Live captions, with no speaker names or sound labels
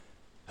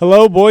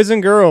Hello, boys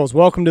and girls.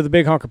 Welcome to the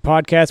Big Honker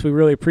Podcast. We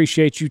really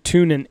appreciate you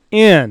tuning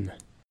in.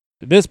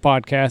 This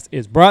podcast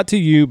is brought to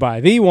you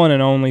by the one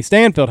and only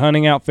Stanfield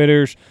Hunting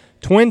Outfitters.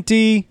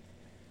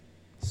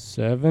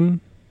 27?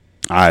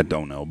 I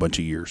don't know. A bunch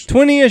of years.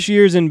 20-ish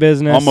years in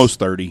business. Almost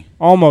 30.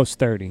 Almost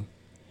 30.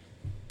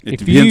 It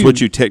depends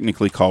what you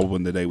technically call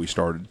when the day we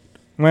started.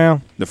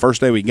 Well, the first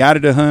day we got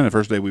it to hunt, the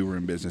first day we were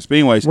in business. But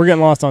anyways. We're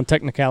getting lost on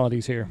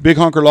technicalities here. Big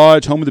Honker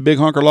Lodge, home of the Big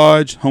Honker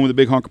Lodge, home of the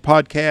Big Honker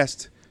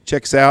Podcast.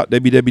 Check us out,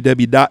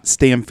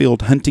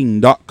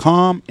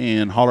 www.stanfieldhunting.com,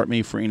 and holler at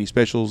me for any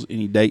specials,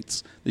 any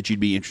dates that you'd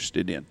be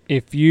interested in.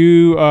 If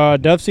you,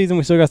 dove season,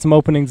 we still got some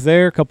openings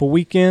there, a couple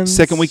weekends.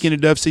 Second weekend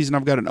of dove season,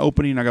 I've got an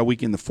opening. I got a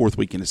weekend the fourth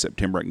weekend of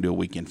September. I can do a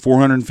weekend.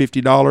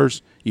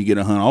 $450. You get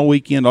a hunt all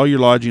weekend, all your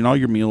lodging, all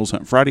your meals,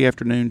 hunt Friday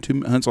afternoon,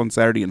 2 hunts on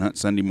Saturday, and hunt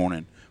Sunday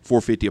morning.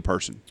 $450 a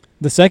person.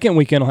 The second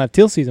weekend will have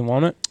teal season,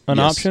 won't it? An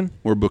option?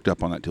 We're booked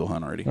up on that teal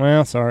hunt already.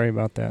 Well, sorry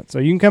about that. So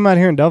you can come out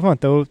here and dove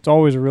hunt, though. It's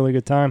always a really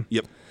good time.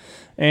 Yep.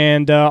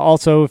 And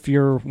also, if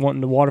you're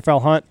wanting to waterfowl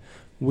hunt,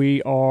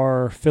 we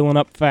are filling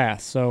up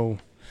fast. So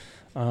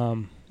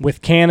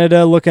with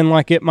Canada looking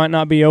like it might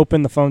not be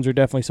open, the phones are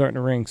definitely starting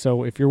to ring.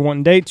 So if you're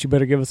wanting dates, you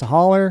better give us a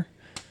holler.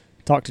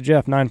 Talk to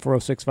Jeff,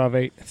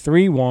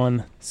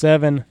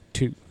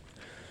 940-658-3172.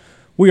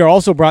 We are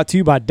also brought to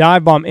you by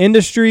Dive Bomb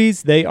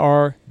Industries. They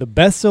are the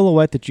best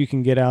silhouette that you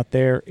can get out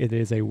there. It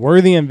is a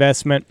worthy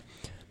investment.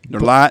 They're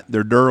light.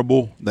 They're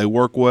durable. They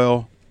work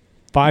well.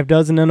 5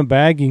 dozen in a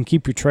bag. You can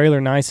keep your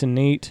trailer nice and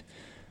neat.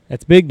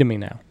 That's big to me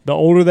now. The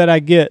older that I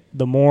get,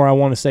 the more I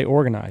want to stay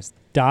organized.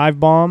 Dive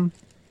Bomb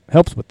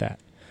helps with that.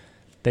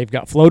 They've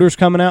got floaters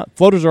coming out.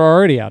 Floaters are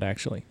already out,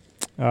 actually.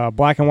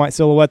 Black and white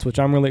silhouettes, which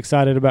I'm really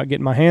excited about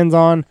getting my hands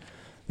on.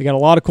 They got a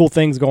lot of cool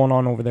things going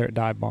on over there at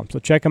Dive Bomb. So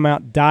check them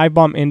out,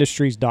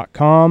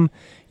 divebombindustries.com.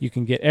 You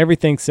can get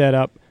everything set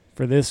up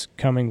for this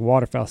coming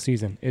waterfowl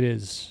season. It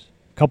is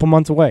a couple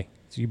months away,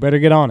 so you better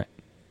get on it.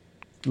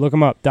 Look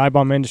them up,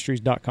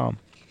 divebombindustries.com.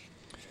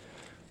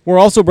 We're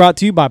also brought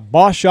to you by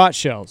Boss Shot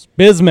Shells.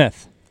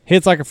 Bismuth.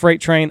 Hits like a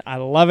freight train. I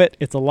love it.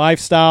 It's a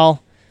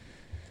lifestyle.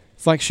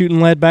 It's like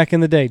shooting lead back in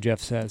the day, Jeff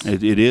says.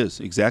 It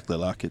is exactly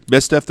like it.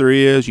 Best stuff there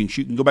is. You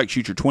can go back and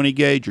shoot your 20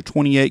 gauge, your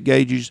 28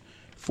 gauges,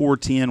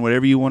 410,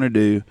 whatever you want to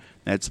do.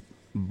 That's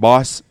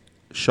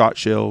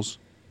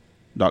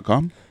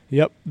bossshotshells.com.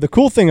 Yep. The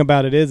cool thing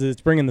about it is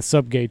it's bringing the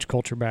sub-gauge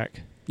culture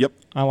back. Yep.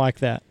 I like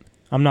that.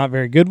 I'm not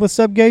very good with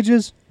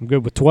sub-gauges. I'm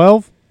good with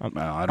 12.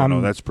 I don't know.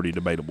 That's pretty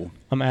debatable.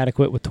 I'm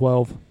adequate with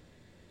 12.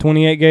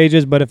 28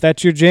 gauges, but if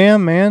that's your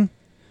jam, man,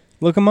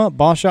 look them up.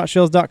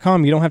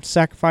 BossShotShells.com. You don't have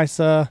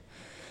to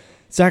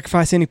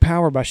sacrifice any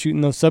power by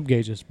shooting those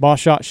sub-gauges.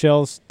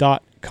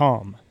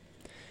 BossShotShells.com.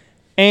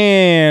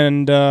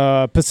 And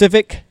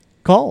Pacific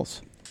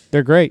calls.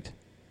 They're great.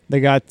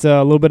 They got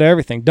a little bit of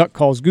everything. Duck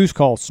calls, goose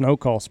calls, snow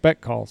calls, speck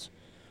calls.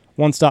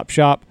 One-stop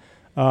shop.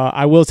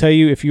 I will tell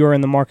you, if you are in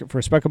the market for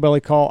a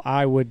specklebelly call,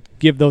 I would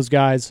give those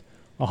guys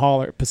a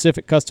holler at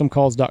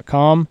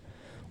PacificCustomCalls.com,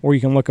 or you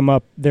can look them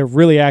up. They're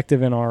really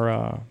active in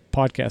our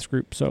podcast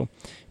group, so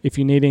if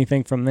you need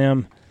anything from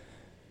them,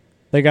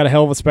 they got a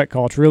hell of a spec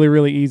call. It's really,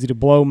 really easy to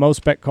blow. Most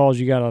spec calls,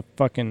 you got to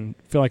fucking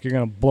feel like you're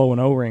going to blow an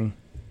O-ring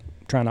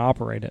trying to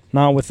operate it.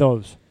 Not with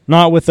those.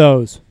 Not with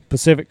those.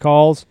 Pacific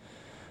Calls.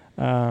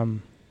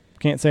 Can't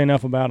say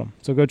enough about them.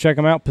 So go check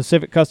them out,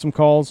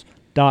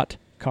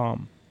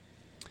 PacificCustomCalls.com.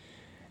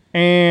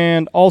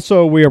 And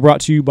also, we are brought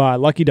to you by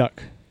Lucky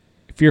Duck.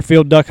 If you're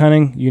field duck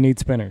hunting, you need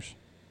spinners.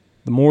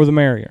 The more the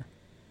merrier.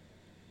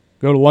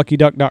 Go to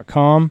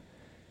luckyduck.com.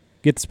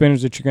 Get the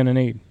spinners that you're going to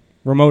need.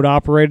 Remote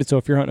operated, so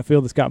if you're hunting a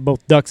field that's got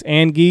both ducks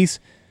and geese,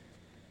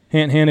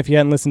 hint, hint, if you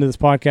hadn't listened to this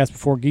podcast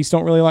before, geese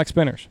don't really like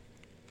spinners.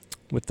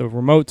 With the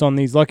remotes on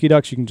these Lucky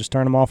Ducks, you can just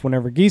turn them off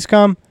whenever geese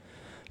come,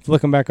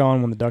 flick them back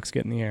on when the ducks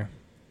get in the air.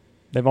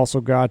 They've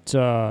also got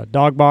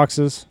dog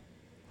boxes.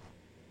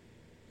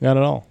 Got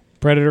it all.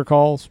 Predator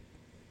calls,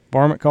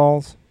 varmint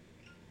calls.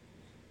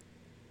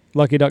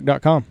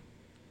 LuckyDuck.com.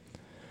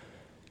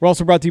 We're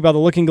also brought to you by the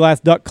Looking Glass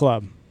Duck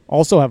Club.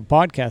 Also have a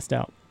podcast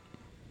out.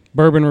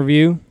 Bourbon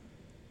Review,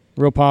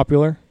 real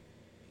popular.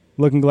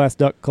 Looking Glass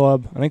Duck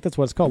Club. I think that's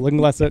what it's called. Looking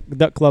Glass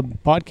Duck Club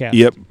podcast.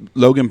 Yep.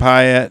 Logan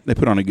Pyatt. They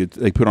put on a good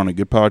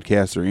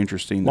podcast. They're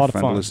interesting. They're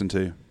fun to listen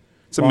to.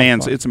 It's a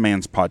man's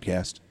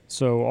podcast.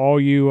 So all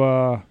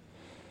you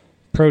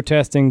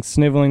protesting,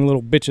 sniveling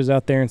little bitches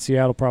out there in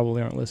Seattle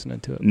probably aren't listening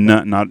to it.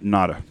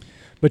 Nada.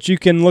 But you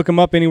can look them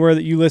up anywhere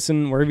that you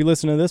listen, wherever you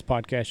listen to this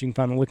podcast. You can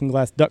find the Looking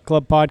Glass Duck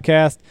Club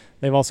podcast.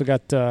 They've also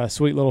got a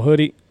sweet little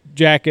hoodie,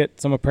 jacket,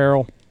 some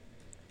apparel.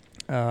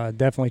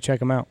 Definitely check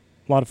them out.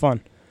 A lot of fun.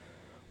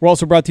 We're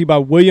also brought to you by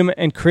William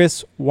and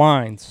Kris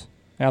Wines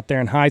out there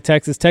in High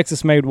Texas.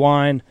 Texas-made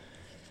wine.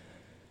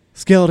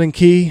 Skeleton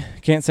Key.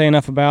 Can't say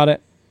enough about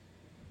it.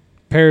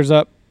 Pairs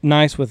up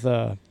nice with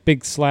a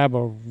big slab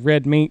of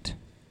red meat.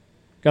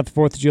 Got the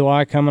 4th of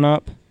July coming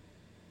up.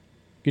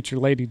 Get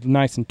your lady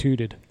nice and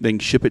tooted. They can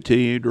ship it to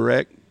you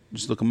direct.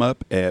 Just look them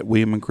up at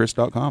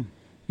WilliamandChris.com.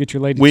 Get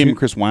your lady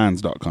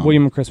WilliamandChrisWines.com.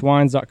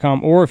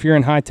 WilliamandChrisWines.com. Or if you're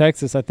in High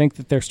Texas, I think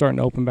that they're starting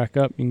to open back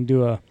up. You can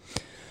do a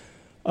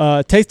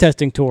Taste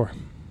testing tour.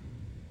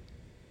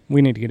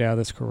 We need to get out of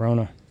this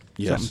Corona.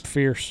 Yes. Something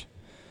fierce.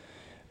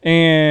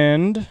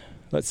 And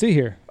let's see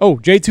here. Oh,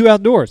 J2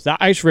 Outdoors, the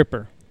Ice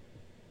Ripper.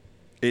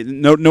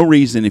 No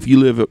reason if you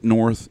live up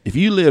north. If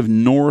you live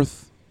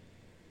north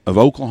of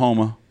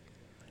Oklahoma,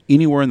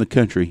 anywhere in the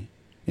country,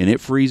 and it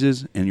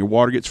freezes and your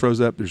water gets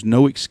froze up, there's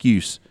no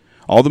excuse.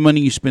 All the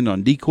money you spend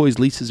on decoys,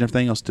 leases, and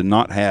everything else to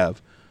not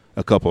have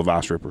a couple of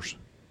ice rippers.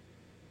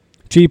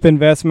 Cheap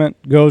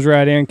investment, goes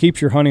right in,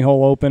 keeps your honey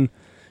hole open.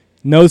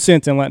 No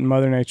sense in letting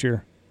Mother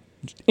Nature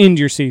end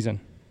your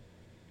season.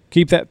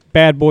 Keep that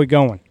bad boy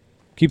going.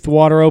 Keep the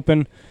water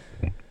open.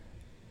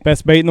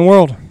 Best bait in the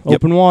world,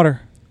 open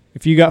water.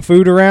 If you got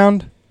food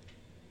around,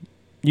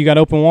 you got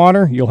open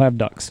water, you'll have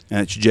ducks.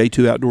 And it's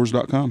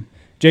j2outdoors.com.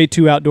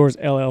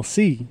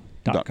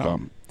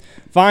 j2outdoorsllc.com.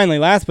 Finally,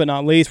 last but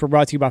not least, we're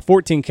brought to you by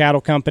 14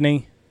 Cattle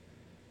Company.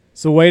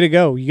 It's the way to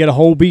go. You get a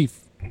whole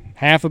beef,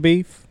 half a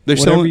beef,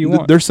 whatever you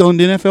want. They're selling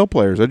to NFL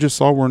players. I just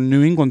saw where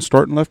New England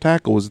starting left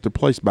tackle was at their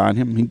place buying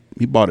him.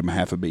 He bought him a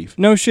half a beef.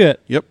 No shit.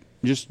 Yep.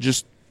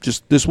 Just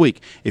this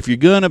week. If you're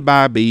gonna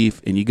buy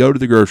beef and you go to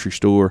the grocery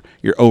store,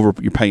 you're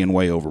paying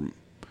way over.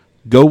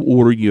 Go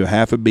order you a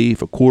half a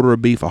beef, a quarter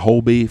of beef, a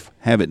whole beef.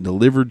 Have it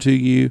delivered to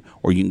you,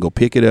 or you can go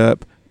pick it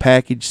up,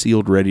 packaged,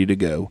 sealed, ready to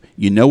go.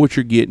 You know what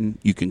you're getting.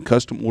 You can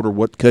custom order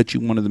what cut you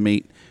want of the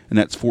meat, and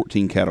that's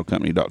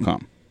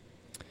 14cattlecompany.com.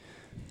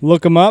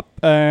 Look them up,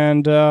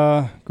 and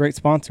great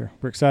sponsor.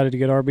 We're excited to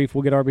get our beef.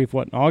 We'll get our beef,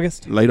 in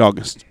August? Late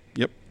August.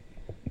 Yep.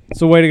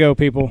 So way to go,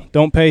 people.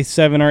 Don't pay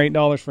 $7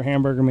 or $8 for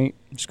hamburger meat.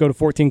 Just go to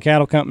 14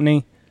 Cattle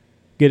Company.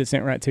 Get it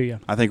sent right to you.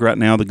 I think right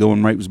now the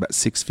going rate was about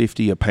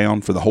 $6.50 a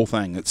pound for the whole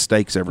thing. It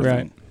steaks everything.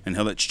 Right. And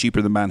hell, that's cheaper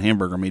than buying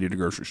hamburger meat at a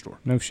grocery store.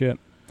 No shit.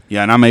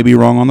 Yeah, and I may be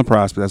wrong on the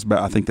price, but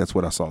I think that's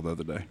what I saw the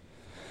other day.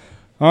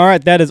 All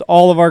right, that is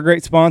all of our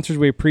great sponsors.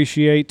 We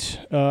appreciate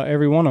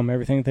every one of them,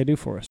 everything that they do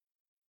for us.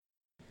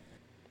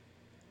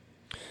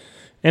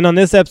 And on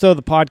this episode of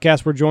the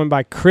podcast, we're joined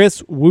by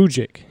Kris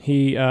Wujcik.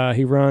 He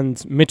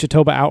runs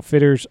Michitoba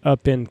Outfitters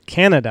up in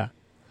Canada,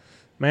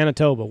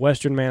 Manitoba,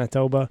 western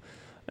Manitoba.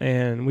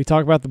 And we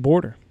talk about the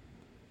border,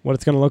 what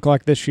it's going to look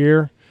like this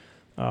year.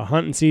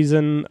 Hunting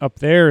season up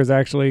there is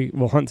actually,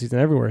 hunting season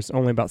everywhere is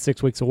only about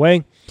 6 weeks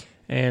away.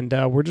 And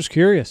we're just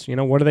curious,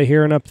 what are they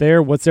hearing up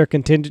there? What's their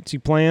contingency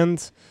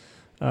plans?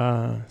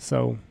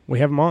 So we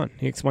have him on.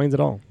 He explains it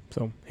all.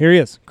 So here he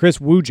is, Kris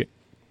Wujcik.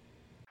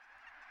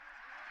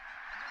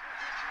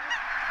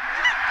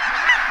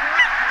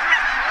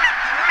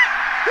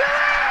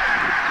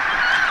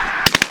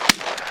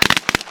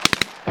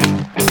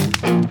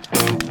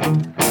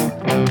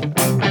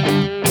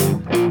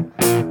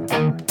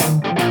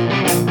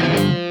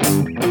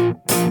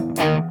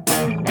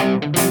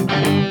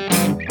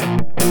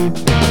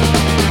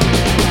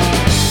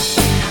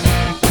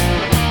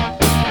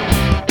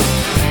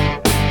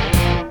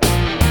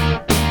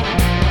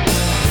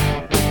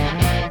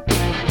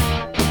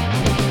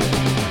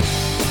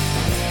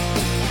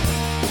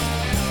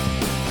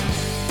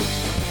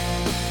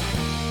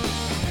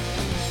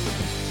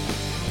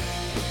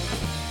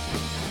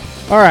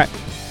 All right,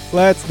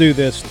 let's do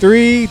this.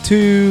 3,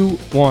 2,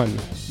 1.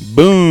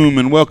 Boom,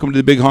 and welcome to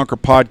the Big Honker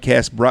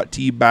Podcast, brought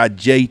to you by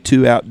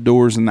J2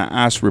 Outdoors and the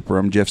Ice Ripper.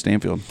 I'm Jeff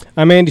Stanfield.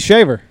 I'm Andy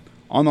Shaver.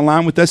 On the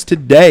line with us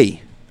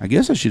today, I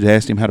guess I should have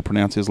asked him how to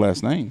pronounce his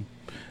last name.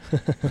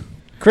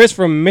 Kris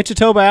from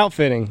Michitoba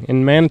Outfitting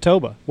in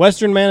Manitoba,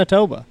 western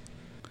Manitoba.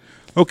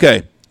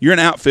 Okay, you're an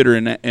outfitter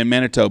in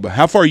Manitoba.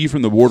 How far are you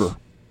from the border?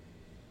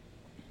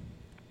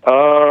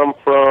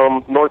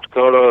 From North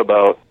Dakota,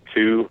 about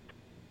two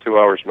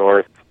hours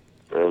north,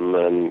 and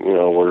then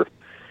we're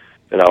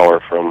an hour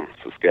from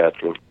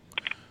Saskatchewan.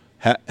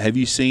 Have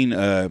you seen?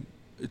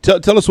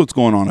 Tell us what's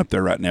going on up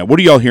there right now. What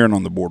are y'all hearing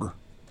on the border?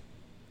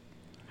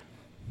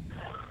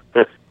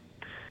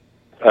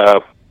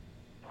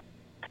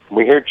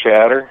 We hear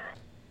chatter.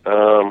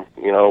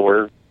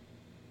 We're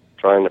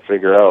trying to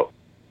figure out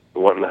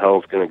what in the hell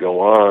is going to go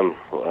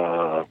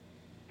on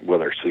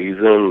with our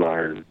season,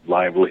 our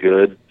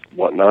livelihood,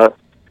 whatnot,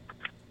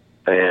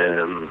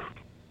 and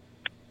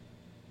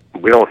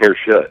we don't hear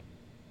shit.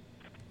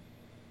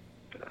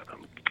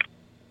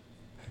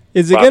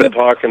 Is it I've been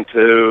talking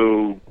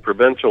to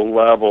provincial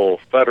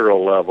level,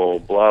 federal level,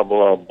 blah,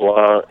 blah,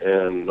 blah,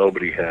 and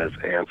nobody has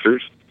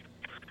answers.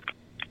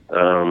 We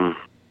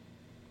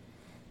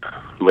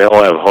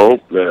all have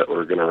hope that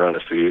we're going to run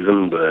a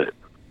season, but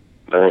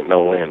there ain't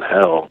no way in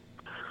hell,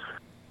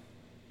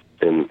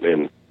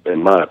 in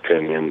my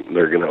opinion,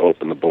 they're going to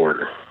open the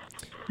border.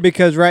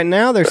 Because right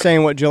now they're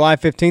saying, July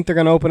 15th they're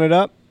going to open it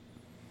up?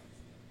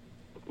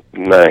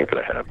 That ain't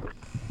going to happen.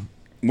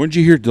 When did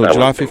you hear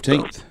July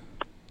 15th?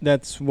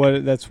 That's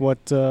what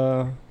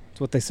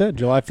they said,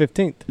 July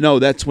 15th. No,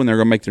 that's when they're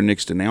going to make their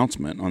next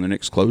announcement on their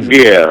next closure.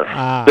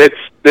 Yeah. It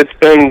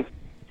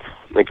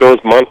goes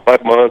month by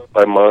month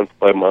by month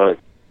by month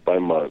by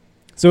month.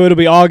 So it'll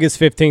be August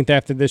 15th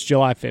after this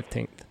July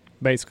 15th,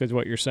 basically is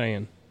what you're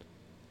saying.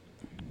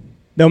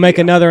 They'll make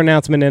another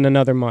announcement in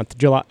another month.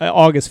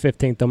 August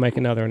 15th, they'll make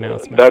another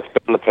announcement. That's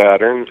been the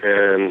pattern,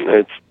 and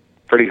it's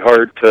pretty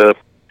hard to.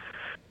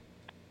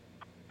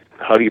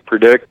 How do you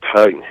predict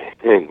how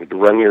to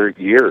run your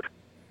year?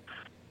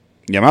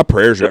 Yeah, my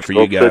prayers are up for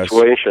you guys.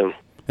 Situation.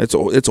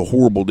 It's a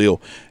horrible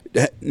deal.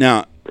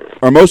 Now,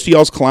 are most of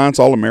y'all's clients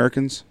all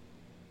Americans?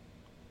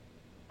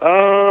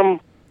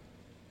 About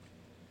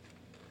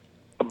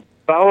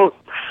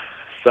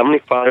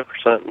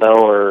 75%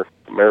 now are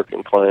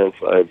American clients.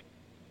 I've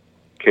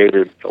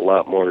catered a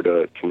lot more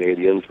to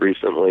Canadians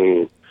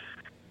recently,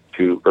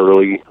 to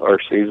early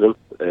our season,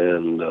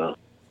 and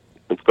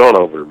it's gone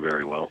over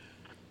very well.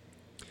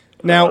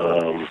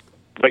 Now,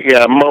 but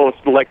yeah, most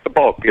like the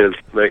bulk is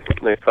they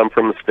come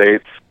from the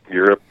States,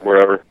 Europe,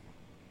 wherever,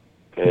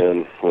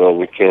 and well,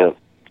 we can't.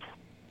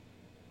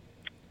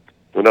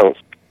 Who knows?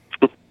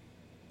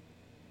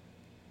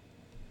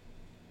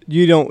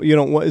 you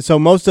don't. So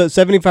most of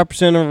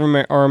 75% of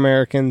them are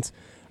Americans.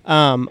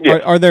 Yeah.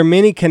 Are there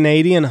many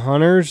Canadian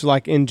hunters,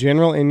 like in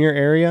general, in your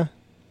area,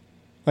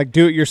 like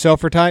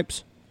do-it-yourselfer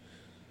types?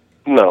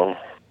 No,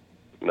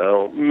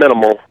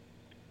 minimal.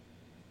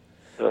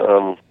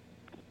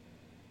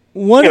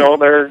 What? You know,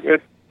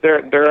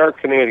 there are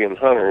Canadian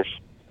hunters.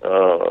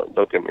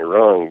 Don't get me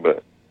wrong,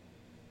 but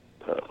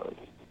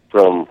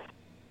from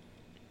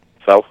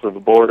south of the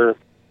border.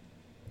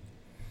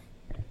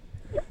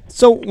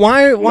 So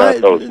why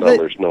Not those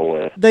numbers? No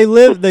way. They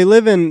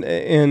live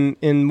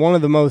in one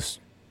of the most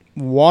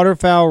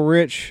waterfowl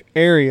rich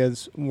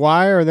areas.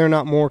 Why are there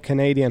not more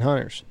Canadian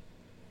hunters?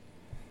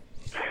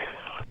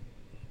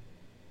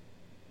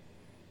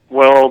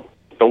 Well,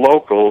 the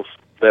locals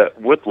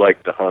that would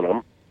like to hunt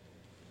them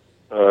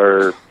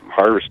are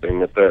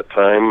harvesting at that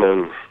time,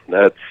 and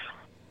that's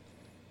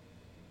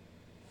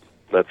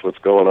what's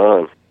going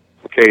on.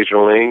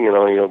 Occasionally, you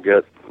know, you'll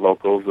get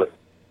locals that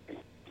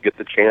get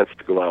the chance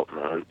to go out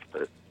and hunt,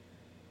 but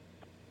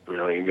you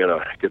know, you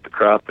gotta get the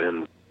crop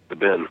in the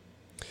bin.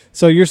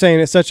 So you're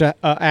saying it's such a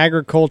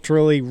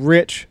agriculturally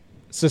rich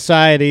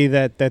society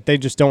that they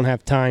just don't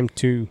have time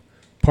to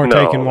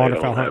partake in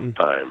waterfowl hunting?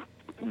 No, they don't have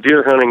time.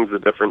 Deer hunting's a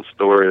different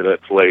story.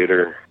 That's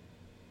later.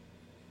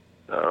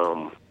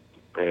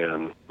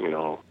 And, you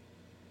know,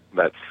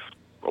 that's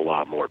a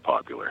lot more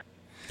popular.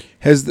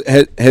 Has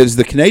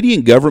the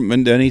Canadian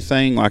government done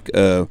anything like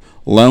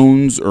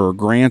loans or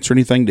grants or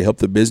anything to help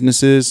the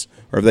businesses,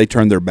 or have they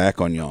turned their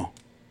back on y'all?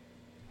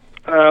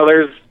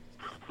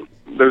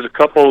 There's a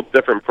couple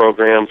different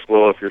programs.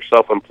 Well, if you're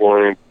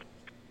self-employed,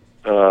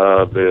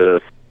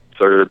 the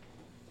CERB is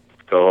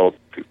called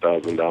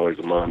 $2,000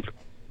 a month.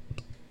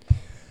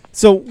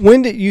 So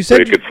when did you So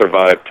said you could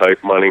survive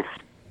type money?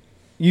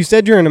 You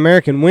said you're an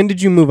American. When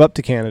did you move up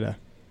to Canada?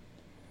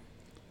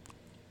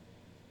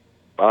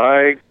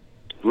 I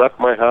left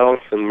my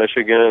house in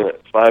Michigan at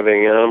 5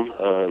 a.m.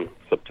 on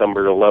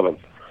September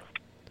 11th.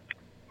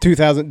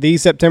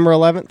 September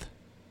 11th?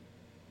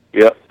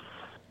 Yep.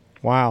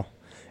 Wow.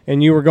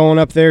 And you were going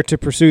up there to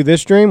pursue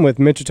this dream with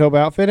Michitoba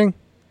Outfitting?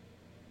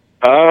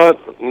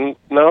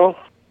 No,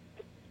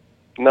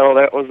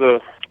 that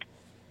was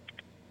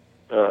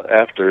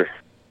after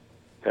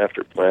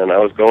plan. I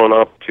was going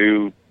up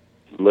to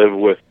live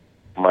with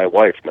my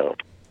wife now.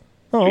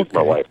 Oh, okay. She's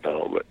my wife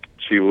now, but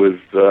she was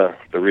the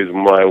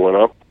reason why I went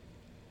up.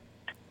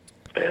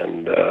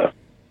 And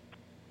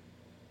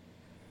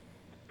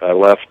I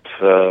left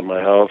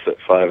my house at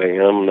 5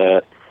 a.m.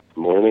 that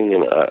morning,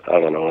 and I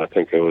don't know, I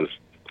think I was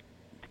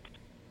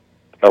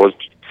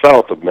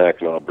south of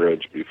Mackinac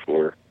Bridge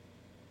before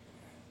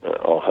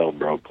all hell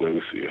broke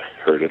loose. You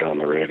heard it on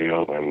the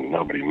radio, and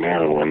nobody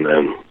knew. And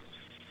then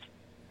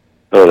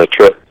the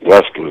trip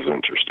west was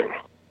interesting.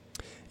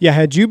 Yeah,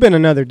 had you been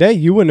another day,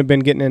 you wouldn't have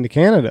been getting into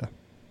Canada.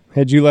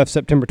 Had you left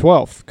September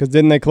 12th, because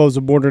didn't they close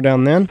the border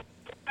down then?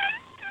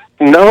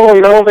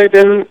 No, they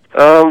didn't.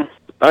 I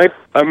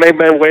made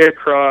my way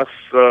across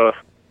the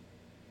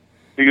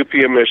UP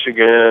of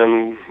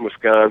Michigan,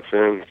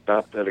 Wisconsin,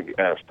 stopped at a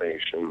gas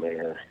station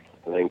there.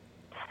 I think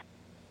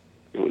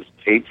it was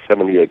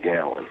 $8.70 a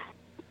gallon.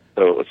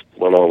 So it was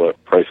when all the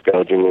price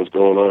gouging was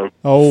going on.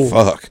 Oh,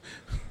 fuck!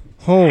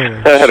 Holy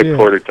I had shit. a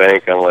quarter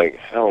tank. I'm like,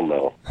 hell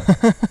no.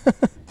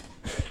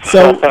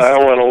 So I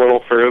went a little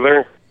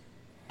further.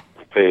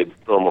 Paid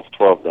almost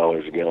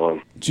 $12 a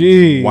gallon.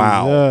 Jesus.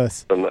 Wow.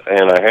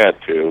 And I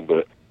had to,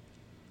 but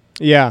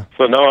yeah.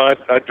 So no,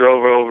 I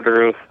drove over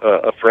to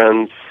a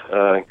friend's.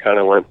 Kind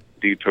of went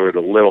detoured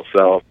a little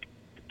south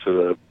to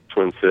the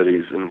Twin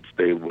Cities and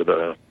stayed with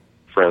a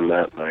friend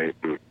that night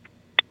and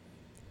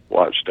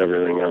watched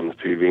everything on the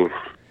TV.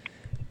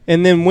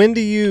 And then when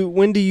do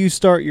you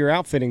start your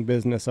outfitting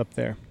business up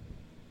there?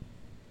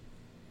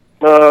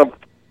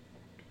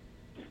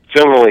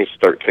 Generally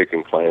start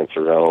taking clients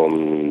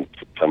around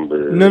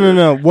September.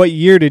 No. What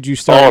year did you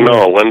start? Oh,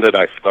 no. When did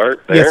I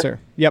start there? Yes, sir.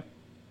 Yep.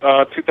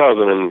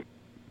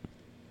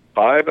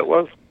 2005 it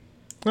was.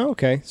 Oh,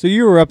 okay. So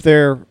you were up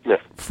there Yeah.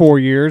 4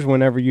 years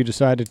whenever you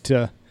decided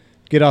to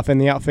get off in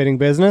the outfitting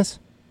business?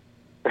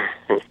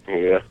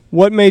 Yeah.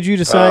 What made you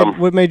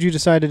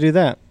decide to do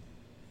that?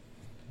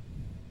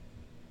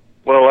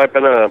 Well, I've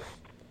been a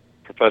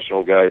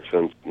professional guide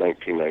since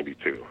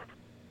 1992.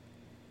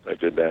 I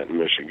did that in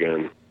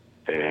Michigan,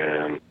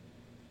 and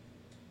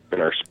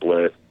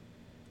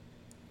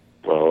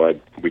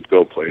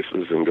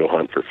and go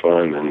hunt for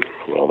fun. And,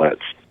 well,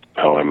 that's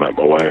how I met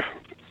my wife.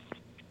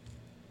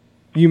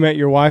 You met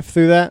your wife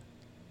through that?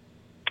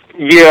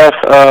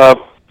 Yeah,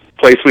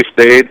 place we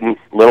stayed in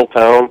little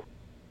town,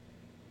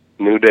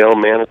 Newdale,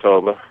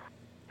 Manitoba,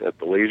 at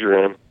the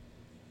Leisure Inn.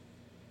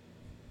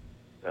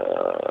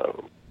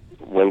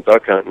 Went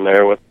duck hunting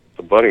there with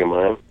a buddy of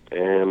mine,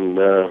 and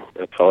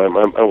that's how I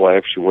met my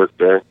wife. She worked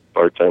there,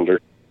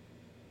 bartender.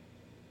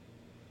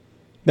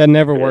 That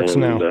never works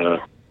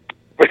now.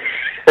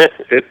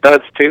 It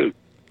does too.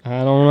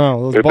 I don't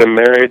know. We've been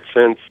married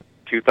since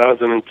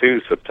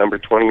 2002, September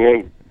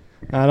 28th.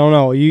 I don't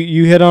know.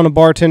 You hit on a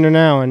bartender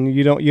now, and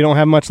you don't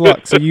have much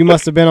luck. So you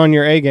must have been on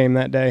your A game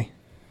that day.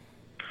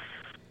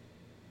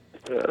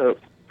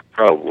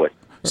 Probably.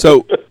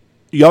 So,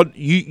 y'all,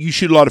 you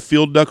shoot a lot of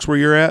field ducks where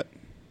you're at?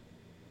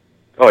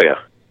 Oh yeah,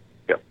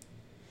 yeah.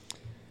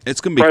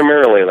 It's gonna be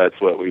primarily that's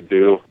what we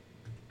do,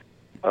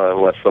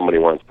 unless somebody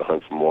wants to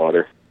hunt some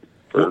water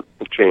for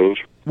a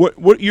change.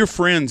 What your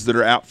friends that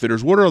are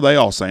outfitters? What are they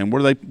all saying?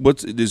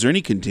 Is there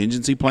any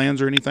contingency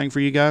plans or anything for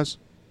you guys?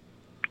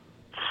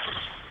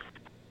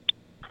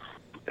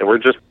 And we're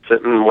just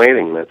sitting and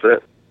waiting. That's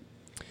it.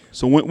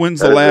 So when's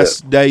the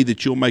last day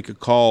that you'll make a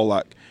call?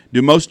 Like,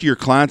 do most of your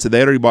clients, have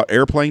they already bought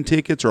airplane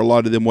tickets, or a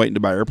lot of them waiting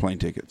to buy airplane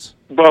tickets?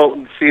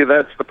 Well, see,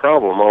 that's the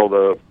problem.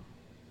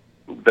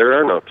 There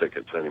are no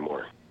tickets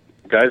anymore.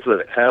 Guys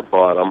that have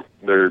bought them,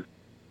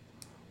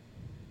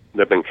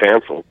 they've been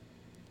canceled.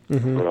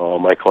 Mm-hmm. You know, all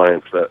my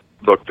clients that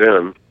booked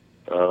in.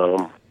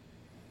 So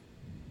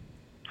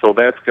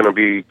that's going to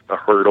be a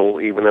hurdle,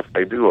 even if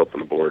they do open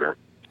the border.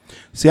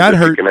 See, I'd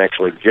heard you can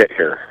actually get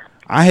here.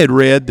 I had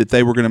read that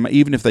they were going to,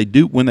 even if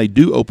when they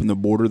do open the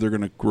border, they're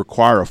going to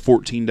require a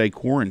 14-day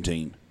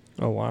quarantine.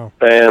 Oh wow!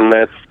 And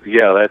that's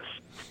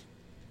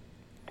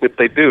if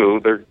they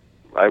do,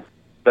 I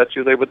bet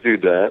you they would do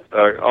that.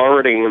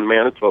 Already in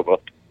Manitoba,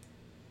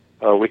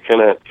 we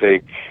cannot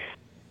take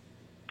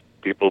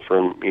people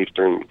from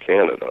Eastern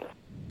Canada.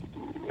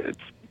 It's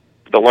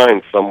the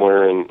line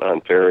somewhere in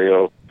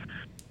Ontario.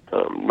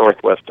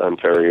 Northwest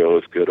Ontario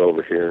is good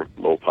over here.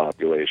 Low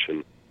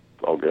population,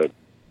 all good.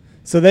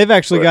 So they've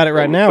actually got it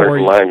right now.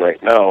 Where line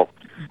right now,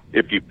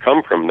 if you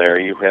come from there,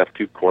 you have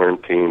to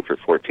quarantine for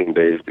 14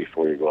 days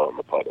before you go out in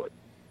the public.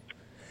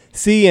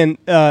 See, and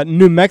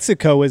New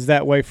Mexico is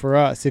that way for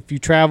us. If you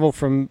travel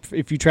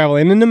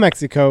into New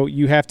Mexico,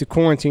 you have to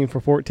quarantine for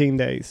 14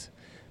 days.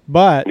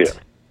 But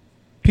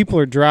people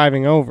are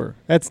driving over.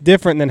 That's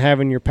different than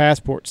having your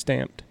passport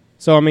stamped.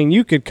 So I mean,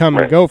 you could come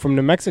and go from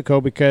New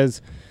Mexico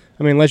because,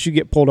 I mean, unless you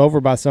get pulled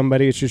over by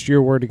somebody, it's just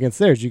your word against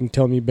theirs. You can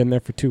tell them you've been there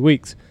for 2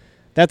 weeks.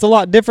 That's a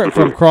lot different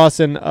from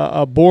crossing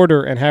a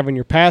border and having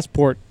your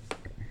passport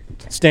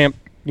stamped,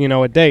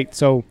 a date.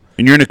 So,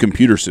 and you're in a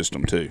computer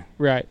system too,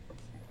 right?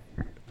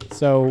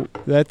 So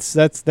that's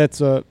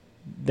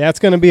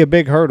going to be a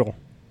big hurdle,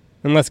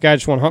 unless guys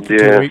just want to hunt for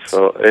 2 weeks.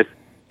 So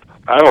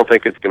I don't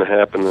think it's going to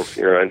happen this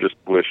year. I just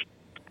wish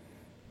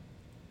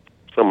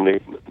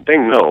they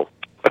know.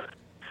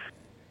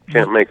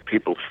 Can't make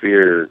people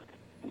fear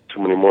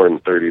too many more than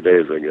 30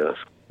 days, I guess.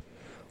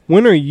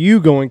 When are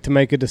you going to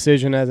make a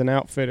decision as an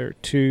outfitter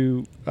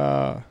to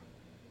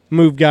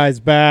move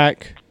guys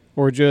back,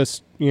 or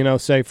just,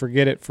 say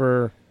forget it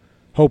for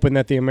hoping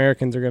that the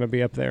Americans are going to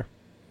be up there?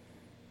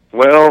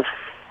 Well,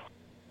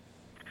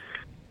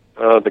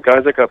 the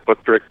guys that got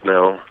booked right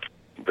now,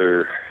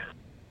 they're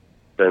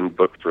been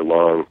booked for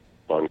long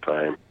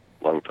time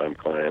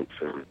clients,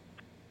 and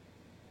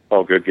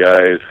all good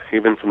guys.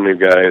 Even some new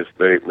guys,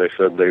 they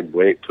said they'd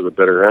wait to the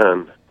bitter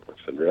end. I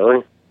said,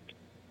 really?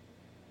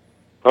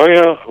 Oh,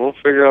 yeah, we'll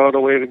figure out a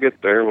way to get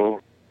there.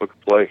 We'll book a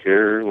flight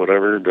here,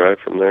 whatever, drive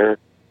from there.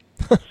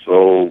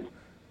 So,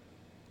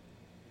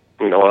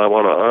 I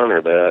want to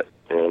honor that,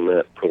 and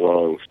that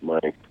prolongs my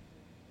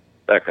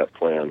backup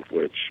plan,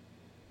 which,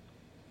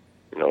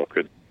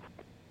 could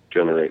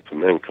generate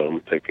some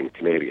income taking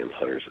Canadian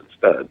hunters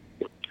instead.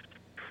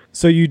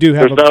 So you do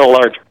have There's not a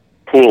large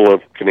pool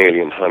of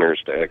Canadian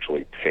hunters to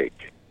actually take.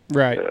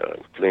 Right.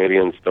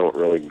 Canadians don't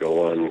really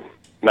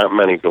not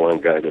many go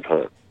on guided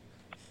hunt.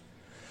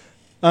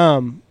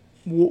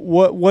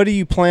 What do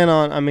you plan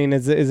on? I mean,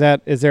 is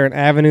there an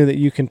avenue that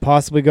you can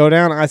possibly go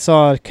down? I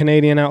saw a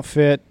Canadian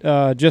outfit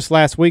just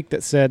last week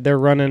that said they're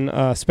running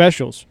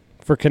specials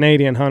for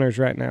Canadian hunters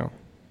right now.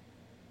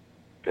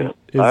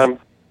 Yeah.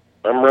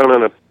 I'm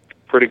running a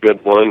pretty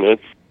good one.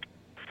 It's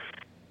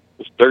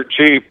dirt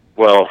cheap.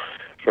 Well,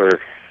 for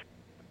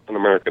an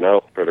American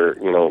outfitter,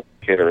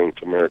 catering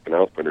to American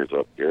outfitters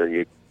up here,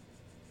 you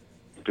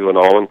do an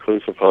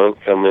all-inclusive hunt,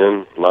 come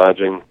in,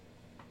 lodging,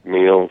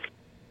 meals,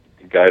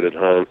 guided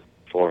hunt,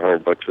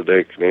 $400 a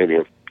day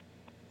Canadian.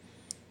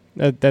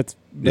 That's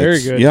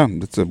very good. Yeah,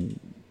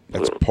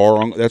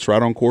 that's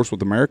right on course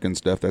with American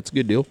stuff. That's a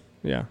good deal.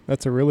 Yeah,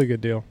 that's a really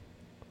good deal.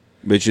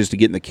 But it's just to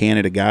getting the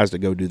Canada guys to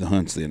go do the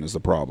hunts then is the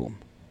problem.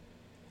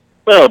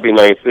 Well, it'd be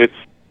nice. It's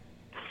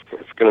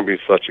going to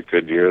be such a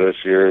good year this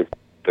year.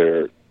 There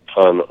are a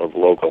ton of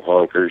local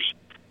honkers.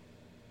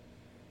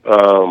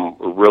 A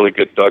really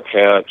good duck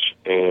hatch,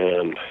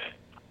 and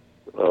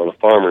The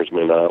farmers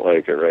may not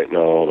like it right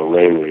now, all the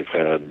rain we've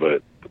had,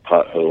 but the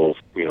potholes,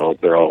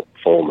 they're all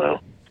full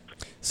now.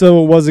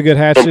 So it was a good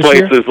hatch Some this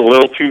year? places a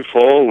little too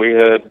full. We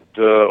had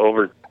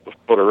over a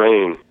foot of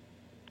rain.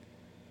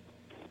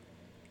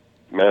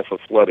 Massive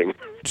flooding.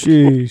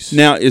 Jeez.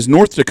 Now, is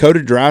North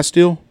Dakota dry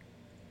still?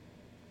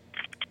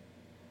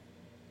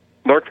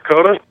 North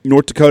Dakota?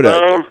 North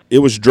Dakota. It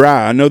was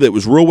dry. I know that it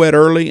was real wet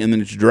early, and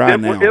then it's dry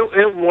now.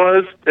 It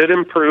was. It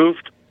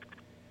improved.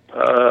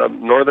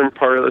 Northern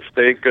part of the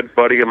state, good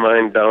buddy of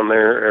mine down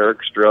there, Eric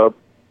Strub.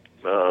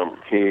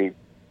 He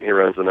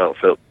runs an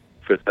outfit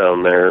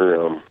down there,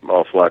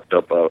 all flocked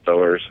up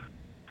outdoors.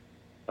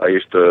 I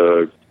used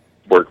to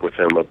work with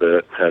him a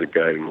bit, had a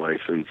guiding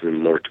license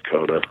in North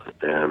Dakota,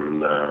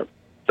 and that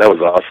was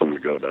awesome to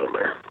go down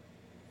there.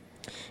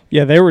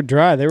 Yeah, they were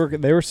dry. They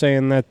were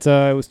saying that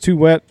it was too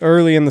wet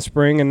early in the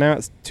spring, and now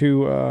it's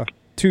too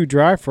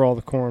dry for all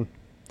the corn.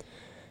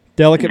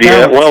 Delicate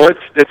balance. Yeah, well,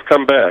 it's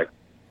come back.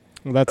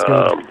 Well, that's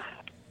good.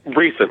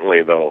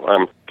 Recently, though,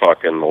 I'm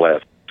talking the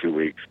last 2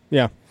 weeks.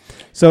 Yeah.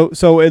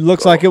 So it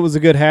looks like it was a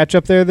good hatch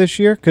up there this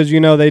year because,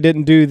 they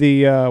didn't do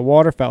the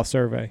waterfowl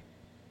survey.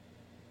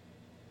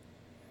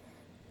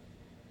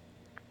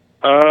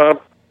 A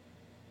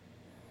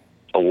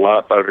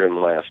lot better than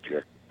last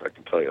year, I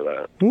can tell you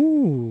that.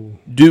 Ooh.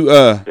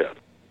 Yeah,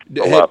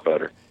 a lot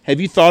better.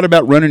 Have you thought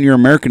about running your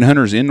American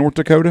hunters in North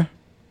Dakota?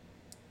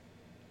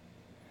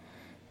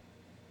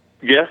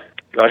 Yeah,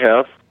 I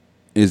have.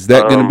 Is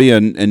that going to be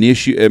an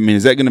issue? I mean,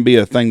 is that going to be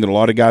a thing that a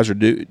lot of guys are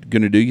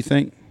going to do, you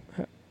think?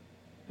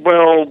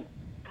 Well,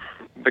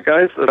 the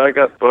guys that I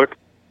got booked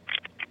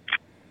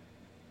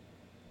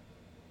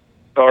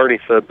already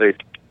said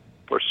they'd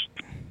push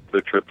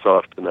the trips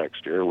off to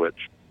next year,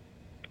 which,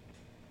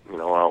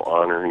 I'll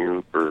honor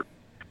you for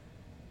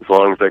as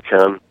long as I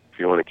can. If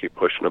you want to keep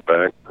pushing it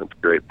back, that's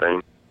a great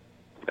thing.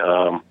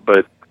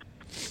 But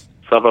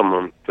some of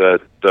them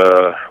said,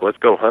 let's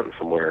go hunting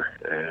somewhere,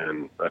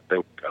 and I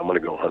think I'm going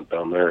to go hunt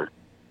down there.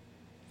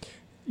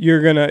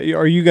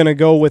 Are you gonna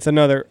go with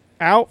another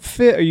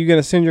outfit? Are you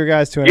gonna send your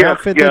guys to an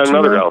outfit? Yeah,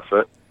 another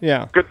outfit.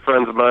 Yeah, good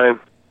friends of mine.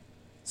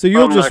 So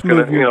you'll just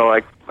move.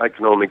 I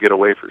can only get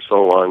away for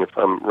so long if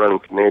I'm running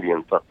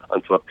Canadian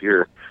hunts up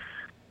here.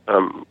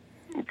 I'm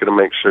gonna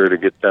make sure to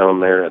get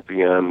down there at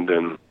the end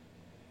and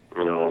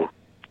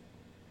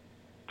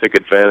take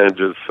advantage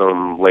of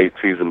some late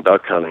season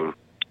duck hunting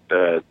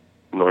that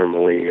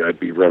normally I'd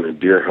be running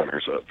deer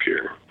hunters up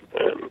here,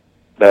 and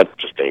that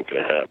just ain't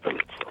gonna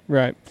happen.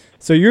 Right.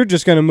 So you're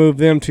just gonna move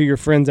them to your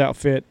friend's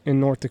outfit in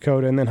North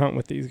Dakota and then hunt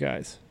with these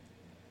guys.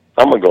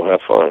 I'm gonna go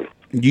have fun.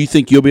 Do you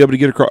think you'll be able to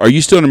get across? Are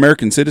you still an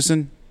American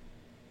citizen?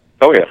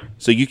 Oh yeah.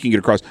 So you can get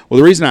across. Well,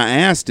 the reason I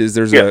asked is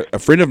there's a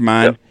friend of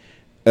mine.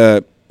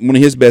 One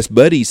of his best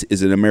buddies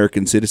is an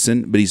American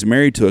citizen, but he's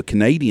married to a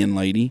Canadian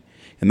lady,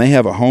 and they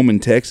have a home in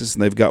Texas,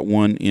 and they've got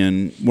one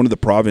in one of the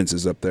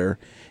provinces up there.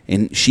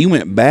 And she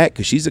went back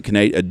because she's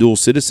a dual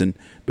citizen,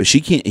 but he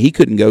can't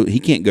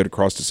go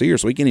across to see her,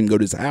 so he can't even go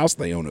to his house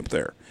they own up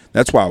there.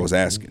 That's why I was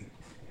asking.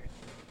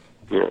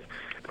 Yeah.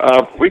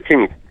 We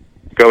can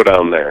go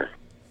down there.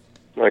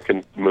 I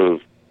can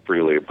move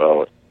freely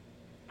about,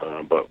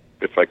 but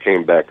if I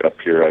came back up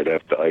here, I'd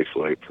have to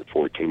isolate for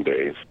 14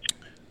 days.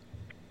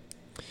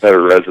 Have a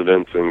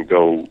residence and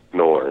go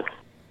north.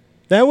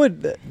 That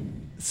would.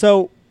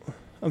 So,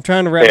 I'm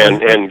trying to wrap.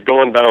 And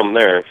going down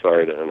there.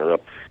 Sorry to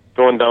interrupt.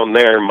 Going down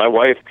there, my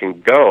wife can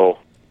go.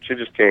 She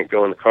just can't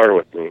go in the car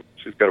with me.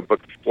 She's got to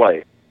book the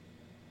flight.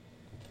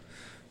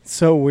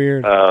 So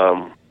weird.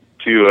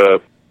 To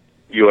a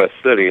U.S.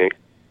 city,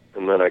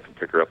 and then I can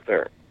pick her up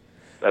there.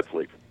 That's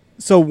legal.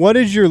 So what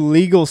is your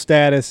legal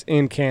status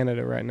in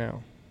Canada right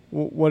now?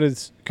 What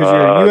is, because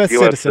you're a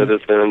U.S.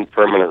 citizen,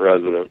 permanent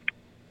resident.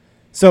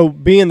 So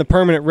being the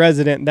permanent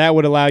resident, that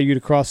would allow you to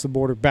cross the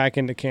border back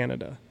into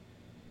Canada.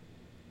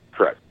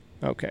 Correct.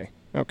 Okay.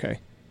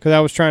 Because I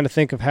was trying to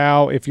think of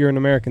how, if you're an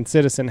American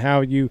citizen,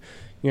 how you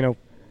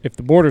if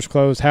the border's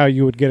closed, how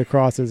you would get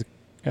across as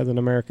an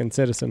American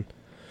citizen.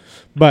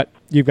 But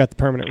you've got the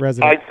permanent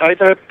resident. I'd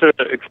have to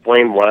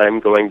explain why I'm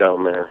going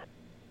down there.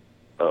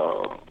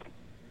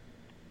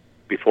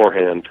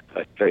 Beforehand,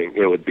 I think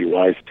it would be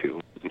wise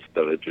to,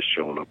 instead of just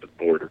showing up at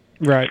the border.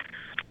 Right.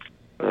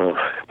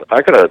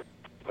 I got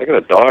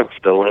a dog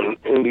still in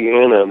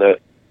Indiana that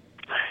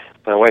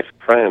my wife's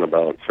crying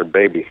about. It's her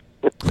baby.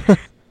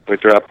 We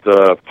dropped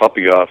the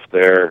puppy off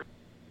there,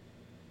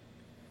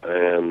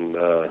 and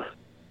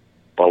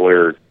while we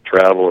were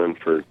traveling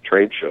for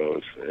trade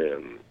shows,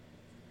 and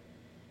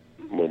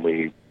when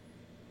we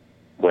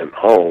went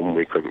home,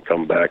 we couldn't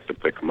come back to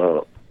pick him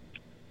up.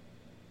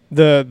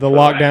 The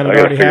lockdown had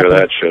already happened? I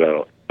got to figure that shit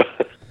out.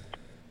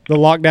 The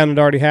lockdown had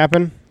already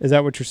happened? Is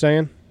that what you're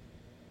saying?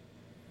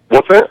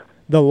 What's that?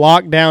 The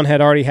lockdown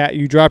had already happened.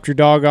 You dropped your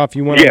dog off.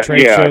 You went on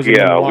trade shows.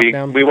 Yeah.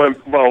 We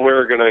went. Well, we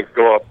were going to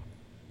go up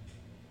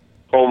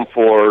home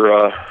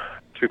for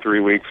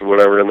 2-3 weeks or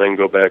whatever, and then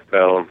go back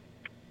down.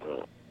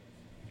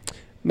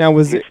 Now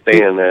was it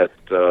staying at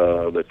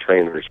the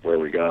trainers where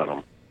we got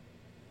them?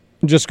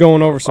 Just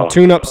going over some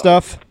tune-up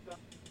stuff.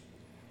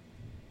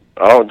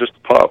 Oh, just a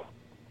pup.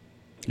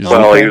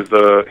 Well, he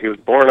was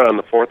born on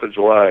the 4th of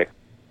July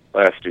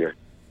last year.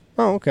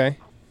 Oh, okay.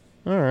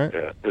 All right.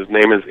 Yeah, his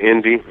name is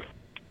Indy.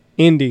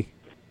 Indy.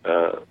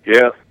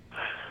 Yeah.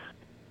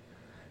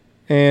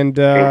 And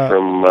came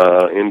from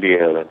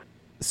Indiana.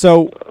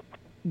 So,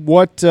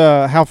 what?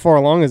 How far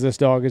along is this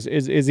dog?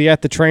 Is he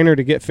at the trainer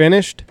to get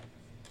finished?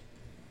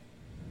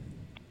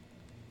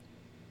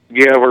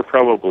 Yeah, we're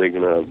probably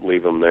gonna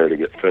leave him there to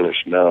get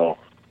finished now.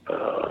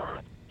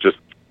 Just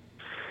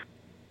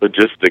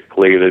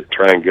logistically, to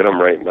try and get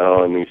him right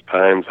now in these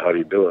times. How do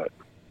you do it?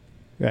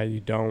 Yeah,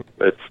 you don't.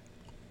 It's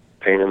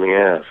a pain in the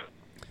ass.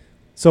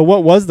 So,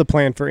 what was the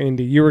plan for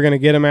Indy? You were going to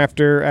get him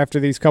after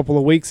these couple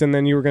of weeks, and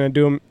then you were going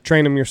to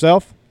train him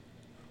yourself.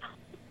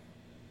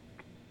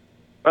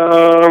 We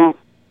were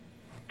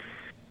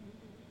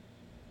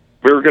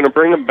going to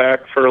bring him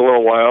back for a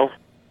little while,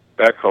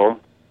 back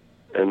home,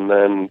 and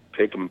then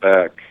take him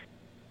back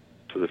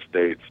to the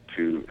States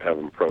to have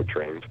him pro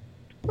trained.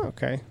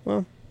 Okay,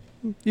 well,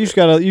 you just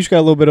got a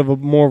little bit of a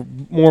more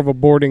of a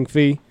boarding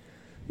fee.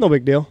 No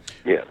big deal.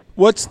 Yeah.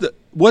 What's the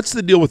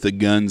deal with the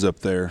guns up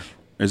there?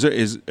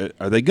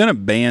 Are they going to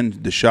ban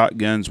the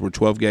shotguns with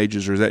 12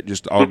 gauges, or is that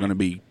just all going to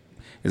be?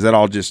 Is that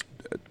all just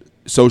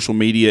social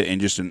media and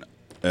just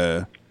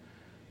a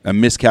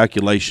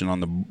miscalculation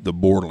on the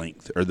bore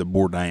length or the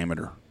bore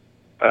diameter?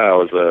 It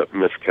was a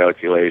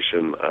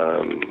miscalculation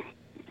on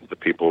the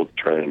people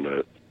trying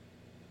to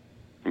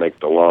make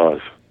the laws.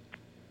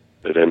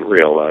 They didn't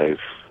realize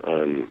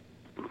on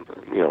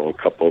a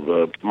couple of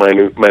the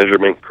minute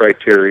measurement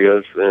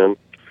criterias and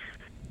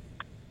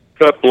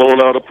got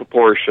blown out of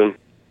proportion.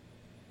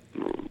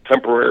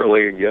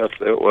 Temporarily, yes,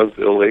 it was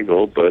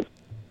illegal, but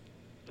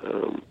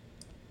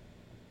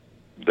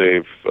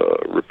they've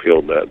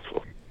repealed that.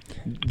 So.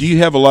 Do you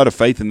have a lot of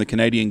faith in the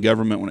Canadian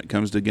government when it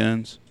comes to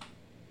guns?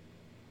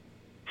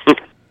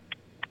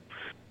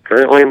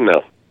 Currently,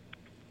 no.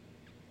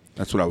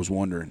 That's what I was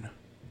wondering.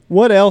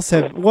 What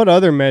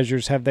other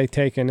measures have they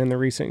taken in the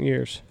recent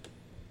years?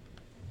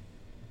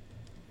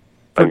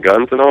 On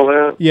guns and all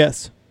that?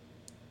 Yes.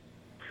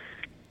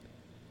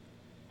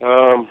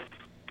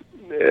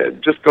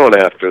 Just going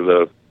after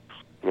the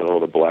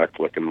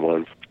black-looking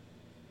ones.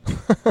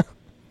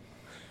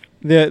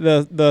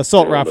 the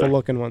assault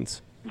rifle-looking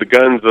ones. The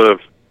guns of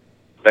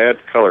bad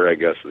color, I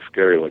guess, the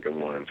scary-looking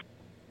ones.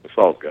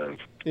 Assault guns.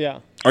 Yeah.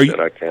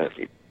 I can't.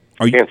 You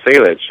can't say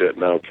that shit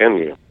now, can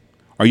you?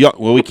 Are y'all?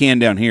 Well, we can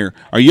down here.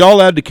 Are y'all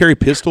allowed to carry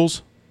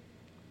pistols?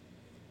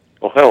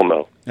 Well, hell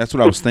no. That's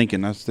what I was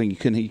thinking. I was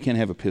thinking you can't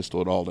have a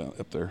pistol at all down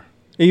up there.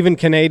 Even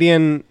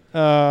Canadian.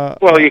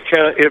 Well, you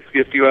can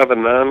if you have a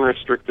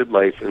non-restricted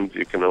license,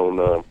 you can own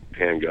a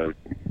handgun.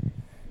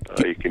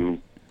 You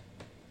can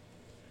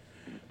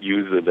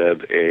use it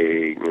at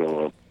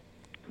a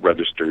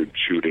registered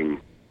shooting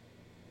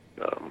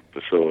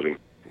facility,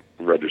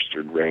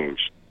 registered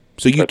range.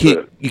 So you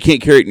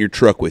can't carry it in your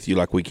truck with you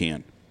like we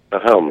can.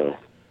 Hell no.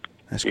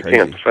 That's you crazy.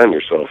 Can't defend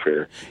yourself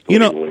here.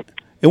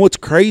 And what's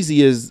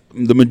crazy is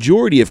the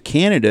majority of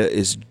Canada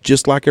is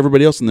just like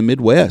everybody else in the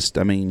Midwest.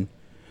 I mean,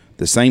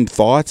 the same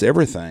thoughts,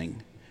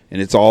 everything,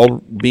 and it's all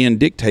being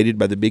dictated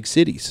by the big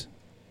cities.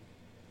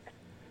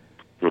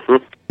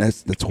 Mm-hmm.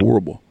 That's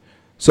horrible.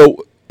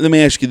 So let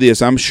me ask you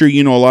this: I'm sure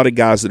you know a lot of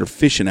guys that are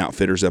fishing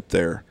outfitters up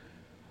there.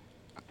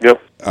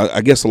 Yep.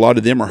 I guess a lot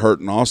of them are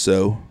hurting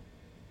also.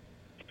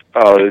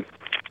 The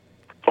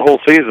whole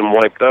season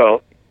wiped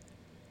out.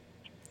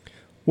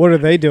 What are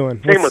they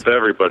doing? Same with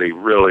everybody,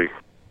 really.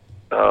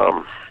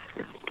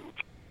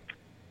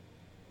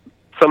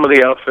 Some of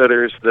the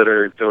outfitters that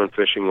are doing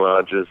fishing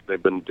lodges,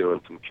 they've been doing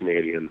some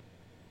Canadian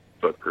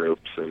book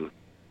groups, and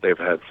they've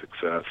had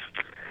success.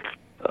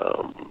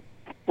 A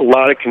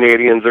lot of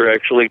Canadians are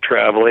actually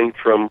traveling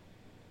from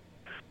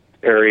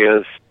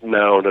areas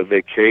now to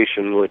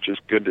vacation, which is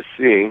good to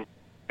see.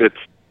 It's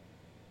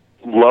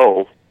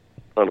low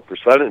on a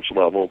percentage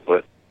level,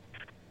 but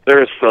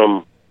there is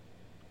some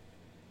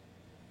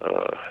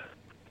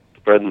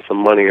spreading some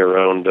money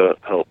around to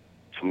help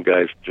some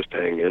guys just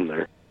hang in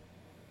there.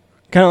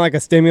 Kind of like a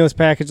stimulus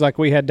package like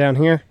we had down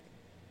here?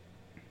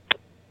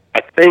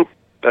 I think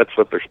that's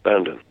what they're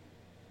spending.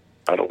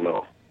 I don't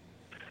know.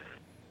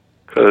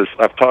 Because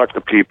I've talked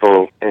to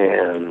people,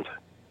 and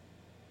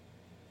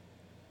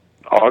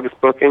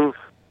August bookings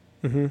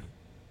mm-hmm.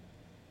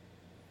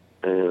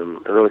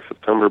 and early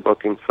September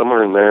bookings,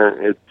 somewhere in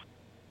there, it's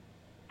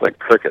like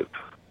crickets.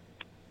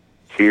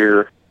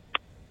 Here,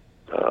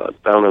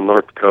 down in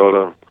North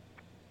Dakota,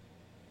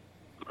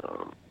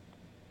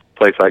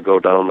 place I go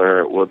down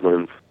there at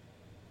Woodlands,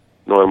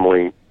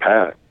 normally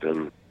packed,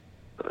 and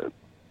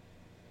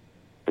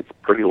it's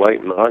pretty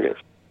light in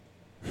August.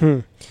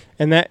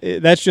 And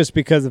that's just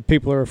because of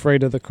people are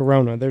afraid of the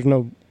corona. There's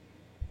no,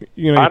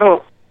 I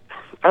don't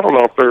know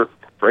if they're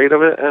afraid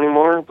of it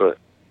anymore, but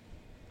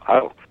I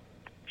don't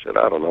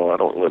know. I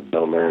don't live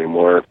down there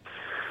anymore.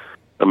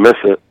 I miss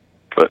it,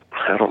 but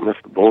I don't miss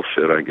the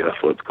bullshit, I guess,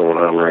 what's going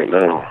on right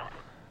now.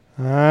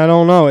 I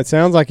don't know. It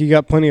sounds like you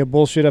got plenty of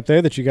bullshit up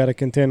there that you got to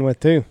contend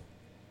with, too.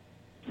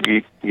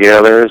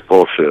 Yeah, there is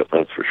bullshit,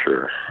 that's for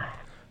sure.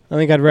 I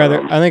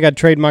think I'd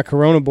trade my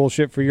Corona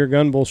bullshit for your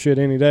gun bullshit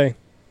any day.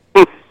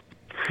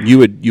 You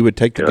would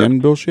take the gun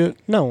bullshit?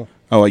 No.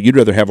 Oh, you'd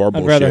rather have our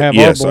bullshit. I'd rather have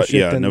our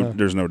bullshit than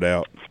there's no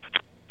doubt.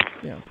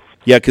 Yeah.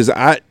 Yeah, because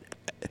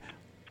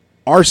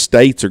our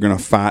states are going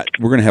to fight.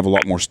 We're going to have a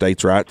lot more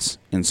states' rights,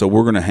 and so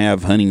we're going to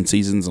have hunting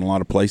seasons in a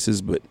lot of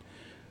places. But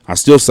I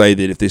still say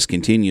that if this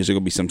continues, there are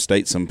going to be some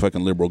states, some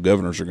fucking liberal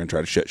governors are going to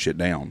try to shut shit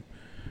down.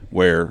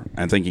 Where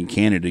I think in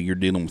Canada you're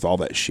dealing with all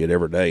that shit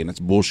every day, and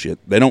it's bullshit.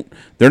 They're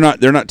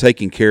not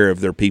taking care of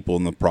their people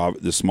in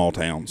the small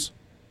towns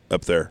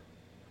up there.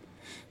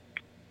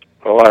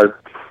 Well,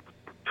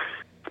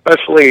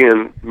 especially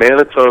in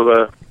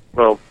Manitoba,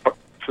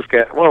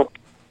 Saskatchewan,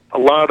 a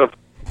lot of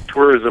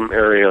tourism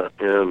area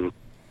in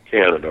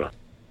Canada.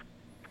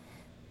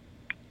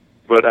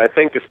 But I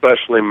think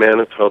especially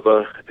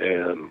Manitoba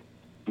and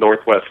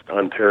Northwest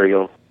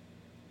Ontario,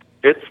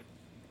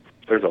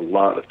 there's a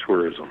lot of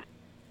tourism.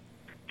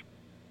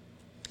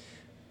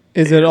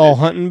 Is it all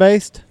hunting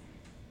based?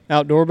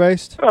 Outdoor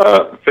based?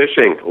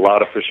 Fishing. A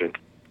lot of fishing.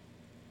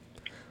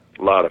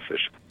 A lot of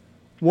fishing.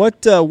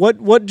 What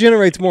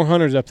generates more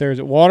hunters up there? Is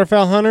it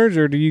waterfowl hunters,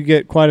 or do you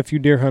get quite a few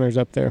deer hunters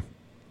up there?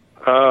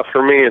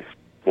 For me, it's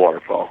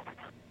waterfowl.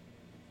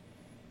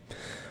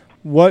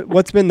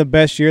 What's been the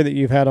best year that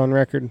you've had on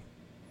record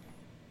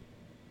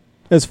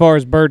as far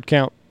as bird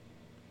count?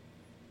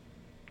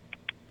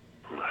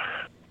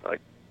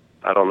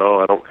 I don't know.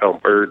 I don't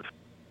count birds.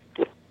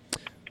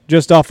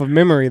 Just off of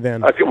memory,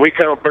 then. We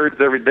count birds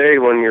every day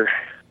when you're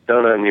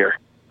done on your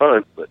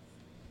hunt, but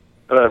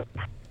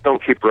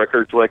don't keep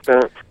records like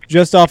that.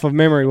 Just off of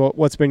memory,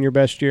 what's been your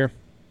best year?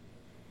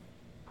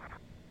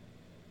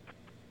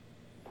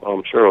 Well,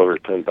 I'm sure over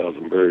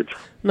 10,000 birds.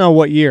 No,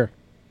 what year?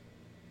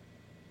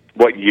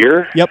 What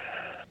year? Yep.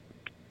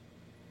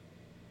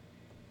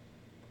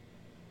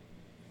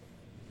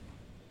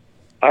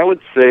 I would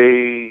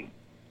say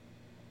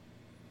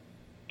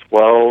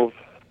 12.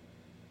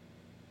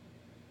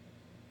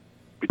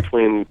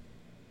 Between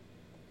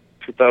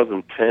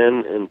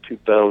 2010 and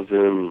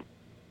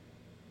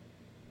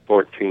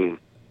 2014.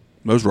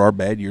 Those were our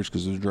bad years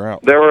because of the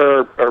drought. There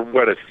were our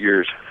wettest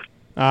years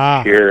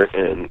here,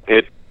 and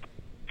it's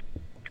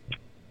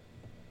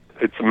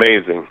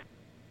amazing.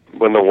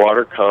 When the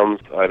water comes,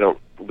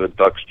 the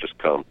ducks just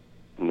come,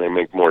 and they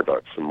make more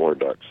ducks and more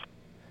ducks.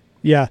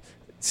 Yeah.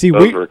 See,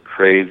 those were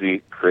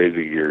crazy,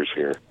 crazy years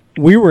here.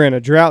 We were in a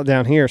drought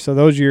down here, so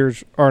those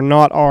years are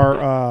not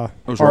our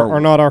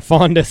not our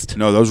fondest.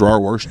 No, those were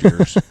our worst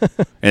years.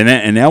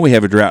 and now we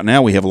have a drought.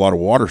 Now we have a lot of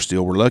water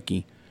still. We're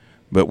lucky,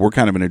 but we're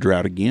kind of in a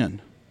drought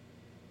again.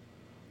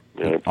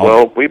 Yeah,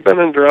 well, we've been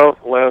in drought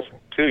the last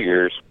 2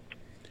 years.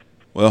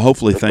 Well,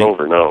 hopefully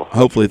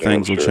Hopefully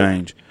things will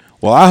change.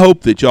 Well, I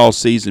hope that y'all's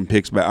season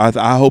picks back.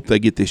 I hope they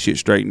get this shit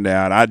straightened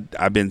out.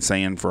 I've been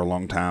saying for a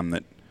long time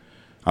that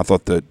I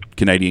thought the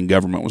Canadian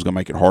government was going to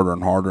make it harder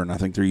and harder, and I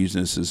think they're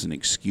using this as an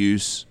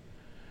excuse.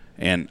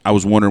 And I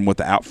was wondering what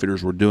the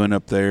outfitters were doing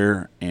up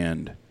there,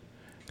 and,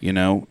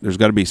 there's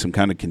got to be some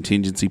kind of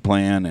contingency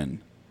plan,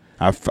 and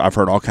I've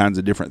heard all kinds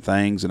of different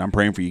things, and I'm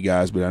praying for you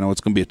guys, but I know it's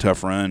going to be a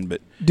tough run.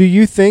 But do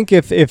you think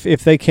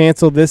if they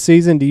cancel this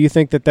season, do you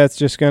think that that's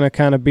just going to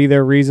kind of be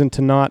their reason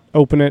to not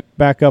open it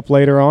back up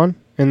later on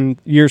in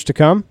years to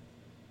come?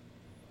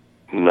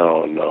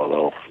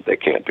 No. They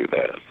can't do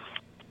that.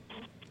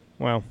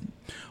 Wow.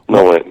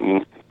 No way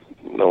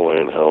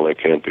in hell they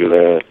can't do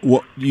that.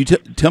 Well, you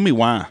tell me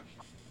why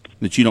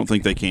that you don't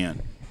think they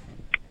can.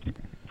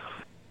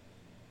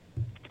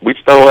 We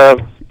still have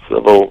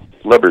civil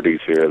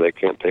liberties here. They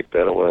can't take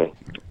that away.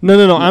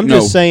 No. I'm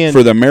just saying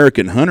for the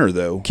American hunter,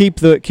 though.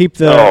 Keep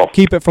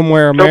it from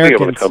where Americans. They'll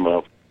be able to come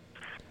up.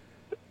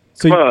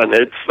 So come on,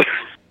 it's.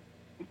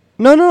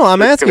 No.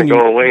 I'm asking you. It's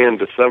going to go away in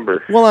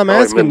December. Well, I'm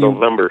asking you.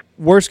 November.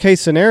 Worst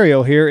case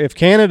scenario here: if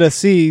Canada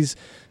sees.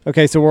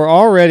 Okay, so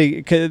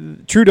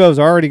Trudeau's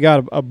already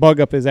got a bug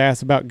up his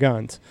ass about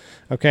guns.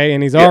 Okay,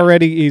 and he's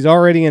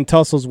already in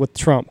tussles with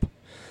Trump.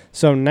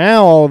 So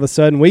now all of a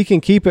sudden we can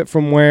keep it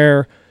from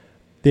where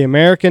the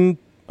American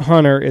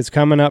hunter is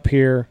coming up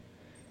here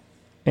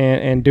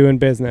and doing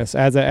business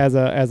as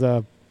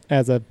a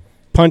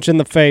punch in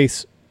the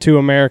face to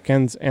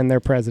Americans and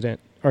their president.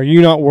 Are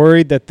you not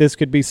worried that this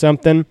could be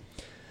something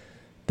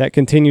that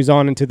continues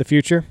on into the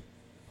future?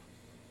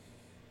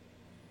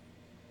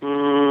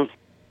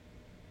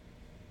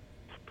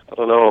 I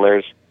don't know.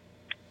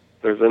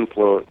 There's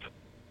influence.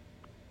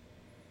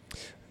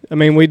 I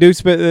mean,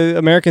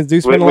 Americans do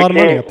spend a lot of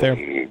money up there.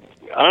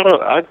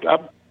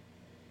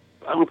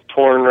 I'm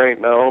torn right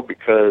now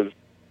because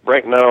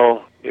right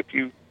now, if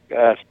you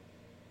ask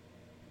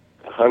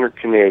 100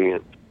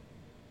 Canadians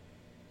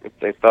if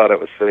they thought it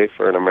was safe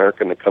for an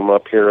American to come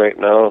up here right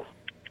now,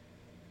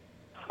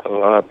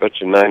 I bet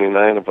you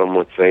 99 of them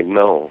would say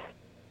no.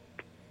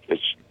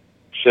 It's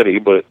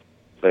shitty, but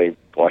they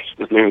watch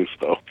the news,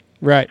 though.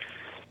 Right.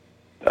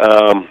 Is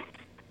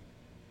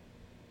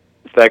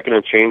that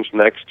going to change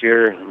next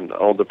year? It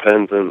all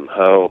depends on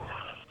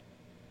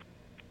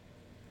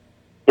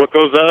what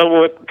goes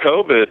on with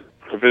COVID.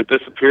 If it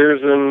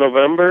disappears in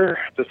November,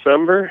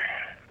 December,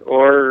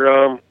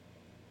 or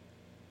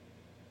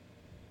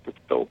it's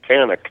still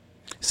panic.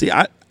 See,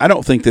 I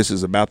don't think this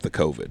is about the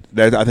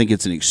COVID. I think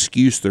it's an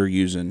excuse they're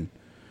using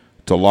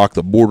to lock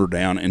the border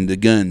down, and the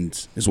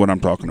guns is what I'm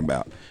talking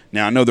about.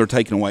 Now, I know they're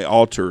taking away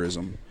all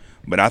tourism,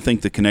 but I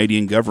think the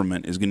Canadian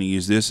government is going to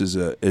use this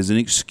as an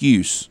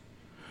excuse,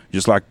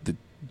 just like the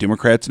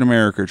Democrats in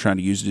America are trying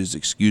to use it as an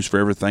excuse for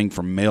everything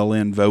from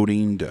mail-in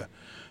voting to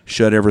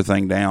shut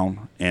everything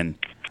down. And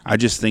I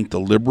just think the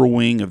liberal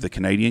wing of the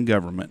Canadian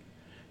government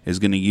is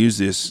going to use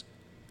this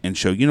and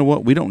show, you know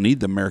what, we don't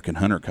need the American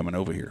hunter coming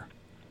over here.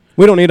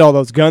 We don't need all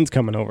those guns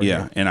coming over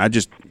here. Yeah, and I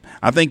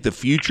think the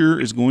future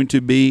is going to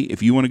be,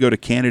 if you want to go to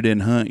Canada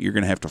and hunt, you're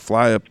going to have to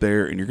fly up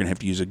there, and you're going to have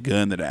to use a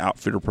gun that an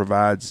outfitter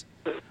provides,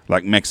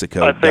 like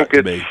Mexico. I think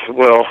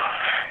well,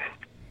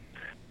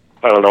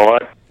 I don't know.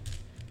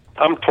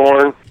 I'm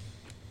torn.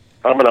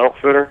 I'm an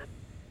outfitter,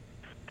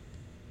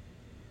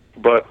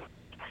 but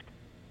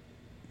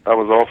I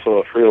was also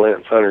a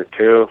freelance hunter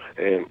too,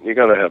 and you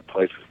got to have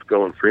places to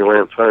go and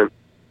freelance hunt.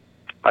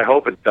 I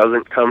hope it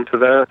doesn't come to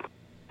that.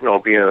 You know,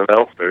 being an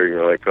outfitter,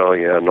 you're like, oh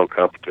yeah, no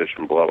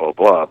competition, blah, blah,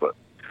 blah. But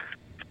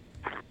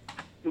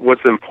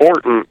what's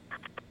important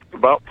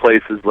about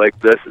places like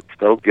this, it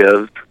still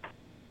gives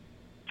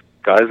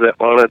guys that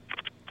want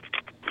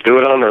to do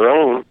it on their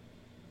own a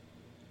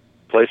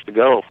place to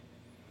go.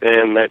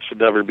 And that should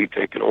never be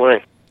taken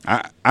away.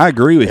 I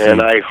agree with you.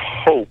 And I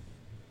hope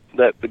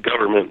that the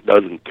government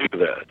doesn't do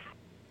that.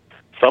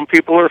 Some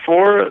people are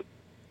for it.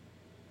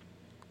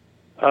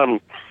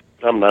 I'm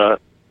not.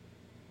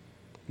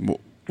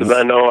 Because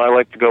I know I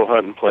like to go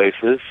hunting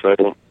places. So I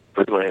don't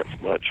freelance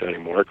much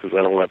anymore because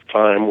I don't have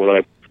time. When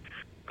I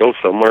go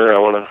somewhere, I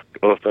want to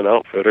go with an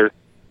outfitter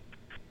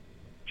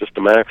just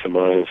to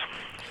maximize.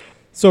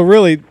 So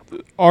really,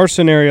 our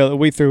scenario that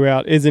we threw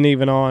out isn't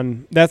even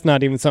on. That's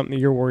not even something that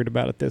you're worried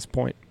about at this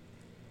point.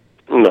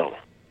 No,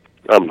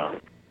 I'm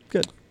not.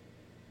 Good.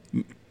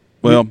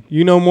 Well,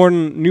 you know more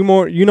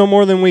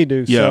than we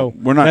do. Yeah, so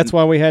we're not. That's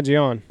why we had you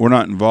on. We're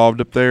not involved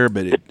up there,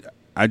 but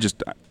I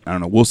don't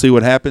know. We'll see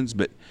what happens.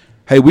 But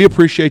hey, we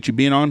appreciate you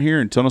being on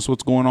here and telling us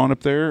what's going on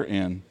up there,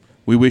 and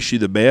we wish you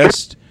the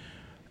best.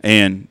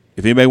 And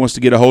if anybody wants to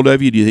get a hold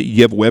of you, do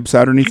you have a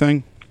website or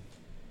anything?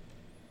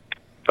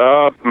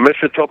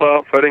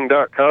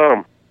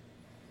 MichitobaOutfitting.com.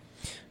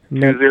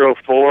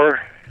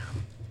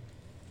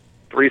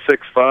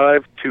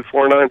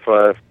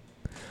 204-365-2495.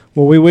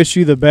 Well, we wish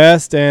you the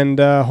best, and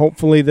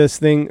hopefully this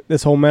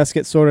whole mess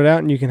gets sorted out,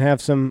 and you can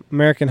have some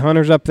American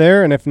hunters up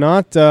there. And if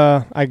not,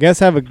 I guess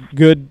have a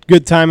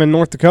good time in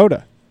North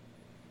Dakota.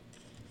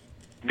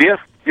 Yeah,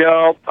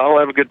 I'll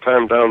have a good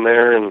time down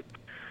there, and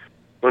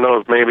who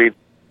knows, maybe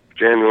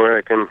January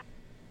I can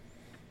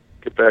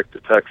get back to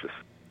Texas.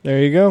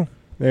 There you go.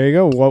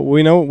 Well,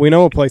 we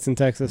know a place in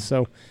Texas,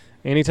 so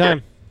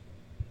anytime.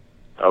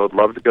 I would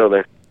love to go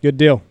there. Good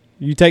deal.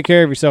 You take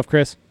care of yourself,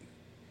 Kris.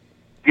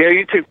 Yeah,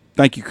 you too.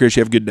 Thank you, Kris.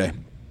 You have a good day.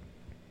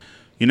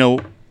 You know,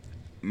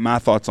 my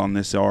thoughts on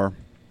this are,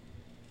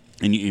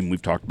 and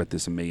we've talked about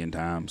this a million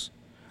times.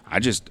 I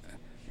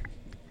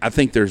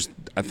think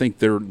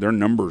their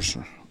numbers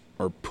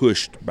are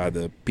pushed by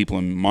the people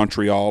in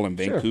Montreal and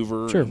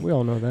Vancouver. Sure, we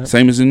all know that.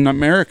 Same as in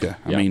America.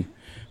 Yeah. I mean,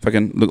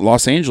 fucking look,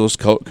 Los Angeles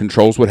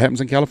controls what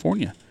happens in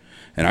California,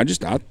 and I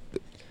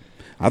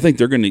think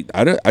they're going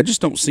to. I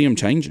just don't see them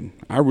changing.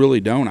 I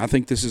really don't. I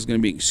think this is going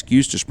to be an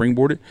excuse to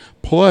springboard it.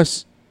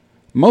 Plus,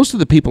 most of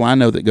the people I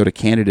know that go to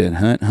Canada and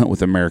hunt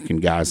with American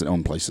guys that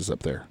own places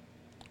up there.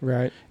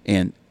 Right.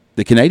 And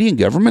the Canadian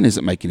government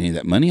isn't making any of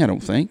that money, I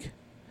don't think.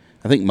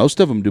 I think most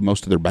of them do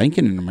most of their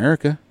banking in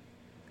America.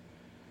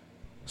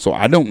 So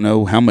I don't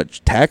know how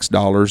much tax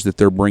dollars that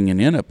they're bringing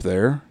in up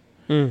there.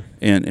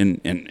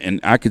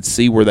 And I could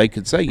see where they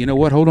could say, you know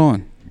what, hold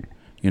on.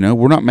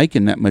 We're not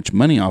making that much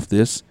money off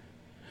this.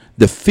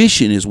 The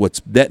fishing is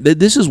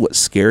this is what's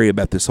scary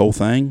about this whole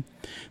thing.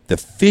 The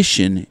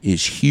fishing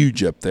is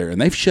huge up there, and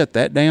they've shut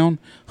that down.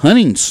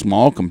 Hunting's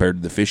small compared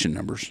to the fishing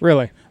numbers.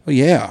 Really? Oh,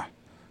 yeah.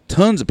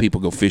 Tons of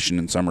people go fishing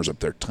in summers up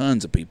there.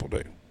 Tons of people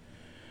do.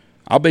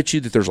 I'll bet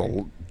you that there's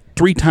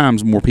 3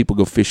 times more people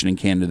go fishing in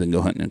Canada than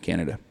go hunting in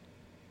Canada.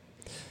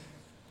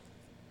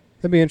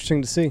 That'd be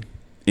interesting to see.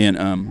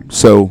 And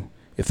so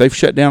if they've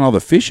shut down all the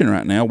fishing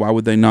right now, why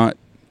would they not,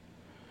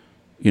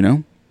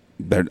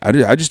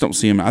 I just don't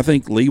see them. I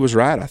think Lee was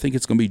right. I think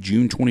it's going to be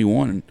June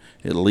 21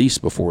 at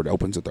least before it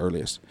opens at the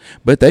earliest.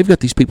 But they've got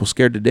these people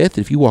scared to death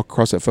that if you walk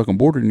across that fucking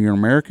border and you're an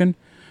American,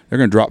 they're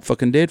going to drop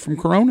fucking dead from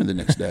corona the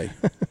next day.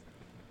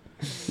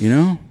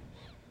 Yeah.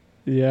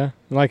 He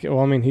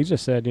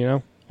just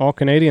said, all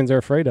Canadians are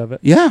afraid of it.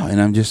 Yeah,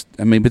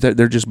 and but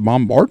they're just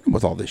bombarding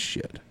with all this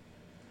shit.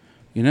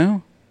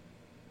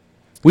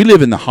 We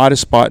live in the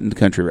hottest spot in the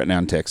country right now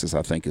in Texas,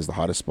 I think, is the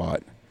hottest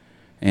spot.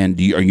 And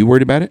are you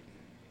worried about it?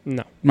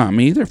 No. Not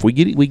me either. If we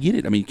get it, we get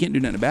it. I mean, you can't do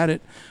nothing about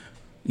it.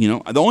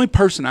 The only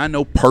person I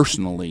know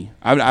personally,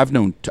 I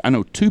know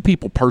 2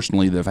 people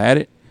personally that have had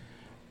it,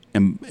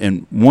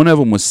 and one of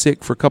them was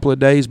sick for a couple of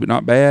days, but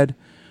not bad.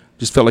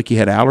 Just felt like he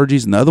had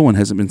allergies, and the other one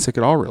hasn't been sick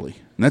at all, really.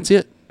 And that's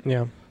it.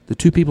 Yeah. The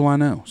 2 people I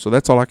know. So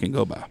that's all I can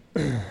go by.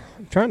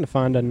 I'm trying to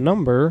find a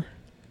number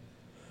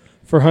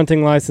for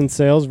hunting license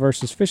sales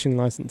versus fishing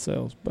license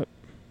sales, but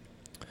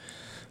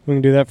we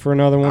can do that for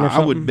another one or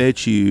something. I would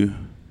bet you.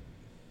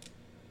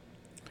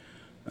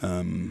 I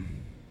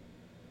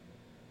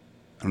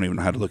don't even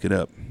know how to look it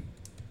up.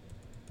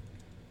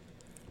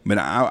 But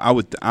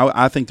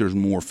I think there's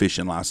more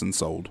fishing license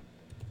sold.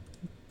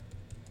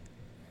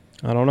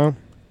 I don't know.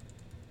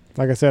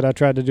 Like I said, I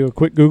tried to do a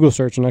quick Google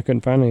search and I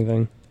couldn't find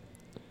anything.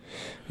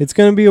 It's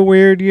going to be a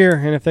weird year,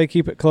 and if they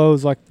keep it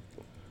closed, they're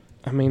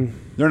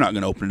not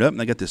going to open it up, and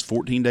they got this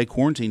 14-day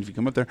quarantine if you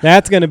come up there.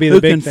 That's going to be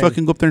the big thing. Who can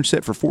fucking go up there and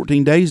sit for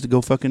 14 days to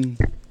go fucking...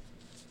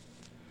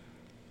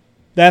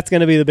 That's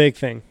going to be the big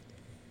thing.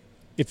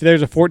 If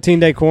there's a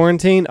 14-day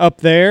quarantine up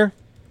there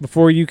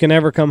before you can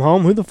ever come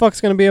home, who the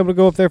fuck's going to be able to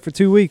go up there for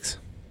 2 weeks?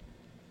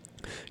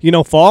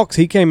 Falks,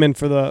 he came in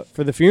for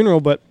the funeral,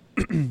 but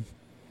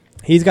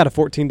he's got a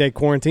 14-day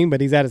quarantine,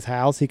 but he's at his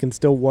house. He can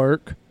still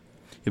work.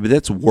 Yeah, but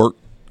that's work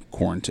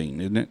quarantine,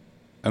 isn't it?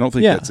 I don't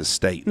think that's a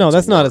state. No,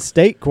 that's not a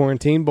state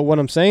quarantine, but what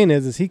I'm saying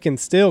is he can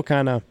still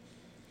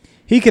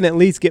he can at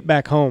least get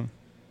back home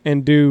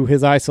and do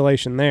his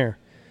isolation there.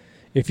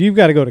 If you've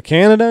got to go to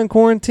Canada and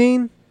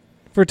quarantine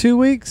for 2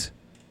 weeks,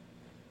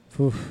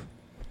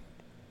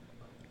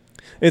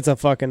 it's a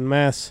fucking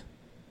mess.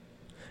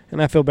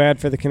 And I feel bad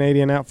for the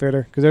Canadian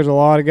Outfitter because there's a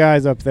lot of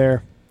guys up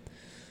there.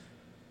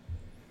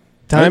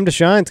 Time to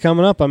shine's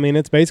coming up.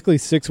 It's basically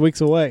 6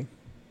 weeks away.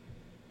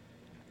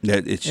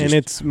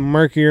 It's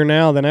murkier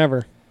now than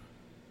ever.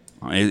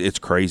 It's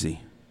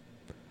crazy.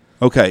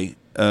 Okay,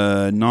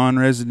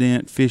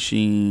 non-resident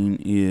fishing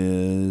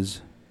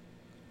is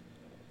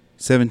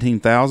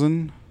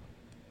 17,000.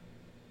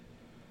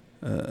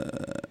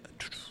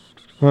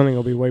 Hunting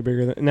will be way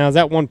bigger than now. Is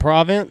that one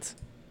province?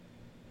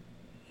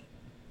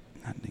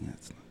 I think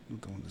that's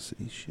not going to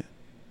see shit.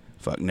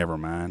 Fuck, never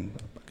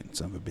mind. Fucking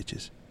son of a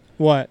bitches.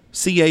 What?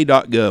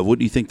 CA.gov. What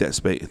do you think that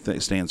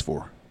stands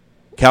for?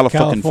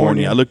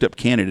 California. I looked up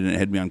Canada and it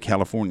had me on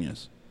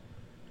California's.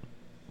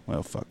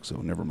 Well, fuck. So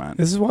never mind.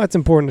 This is why it's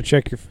important to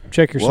check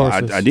your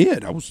sources. I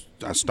did. I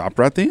stopped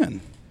right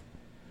then.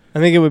 I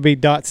think it would be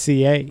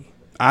 .ca.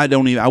 I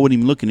wasn't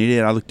even looking at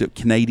it. I looked up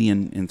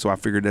Canadian, and so I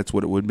figured that's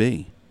what it would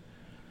be.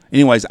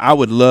 Anyways, I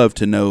would love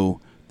to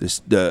know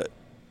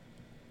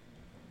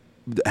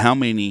how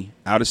many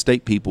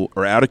out-of-state people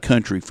or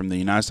out-of-country from the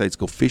United States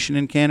go fishing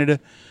in Canada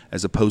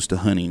as opposed to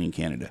hunting in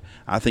Canada.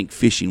 I think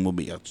fishing will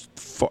be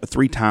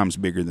 3 times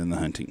bigger than the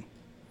hunting.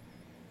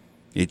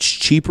 It's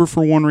cheaper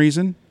for one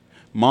reason.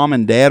 Mom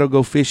and Dad will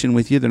go fishing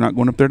with you. They're not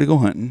going up there to go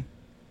hunting.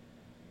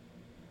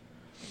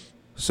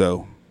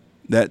 So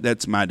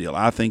that's my deal.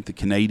 I think the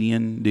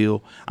Canadian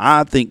deal,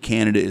 I think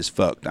Canada is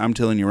fucked. I'm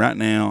telling you right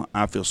now,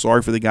 I feel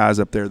sorry for the guys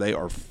up there. They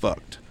are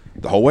fucked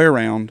the whole way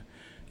around.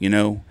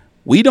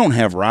 We don't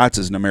have rights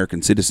as an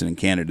American citizen in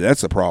Canada.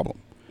 That's the problem.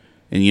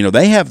 And,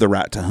 they have the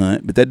right to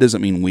hunt, but that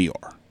doesn't mean we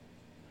are.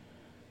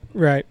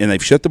 Right. And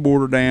they've shut the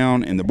border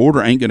down, and the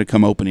border ain't going to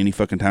come open any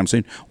fucking time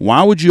soon.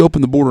 Why would you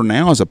open the border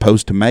now as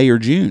opposed to May or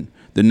June?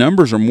 The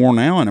numbers are more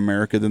now in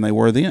America than they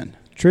were then.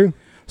 True.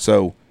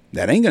 So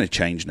that ain't going to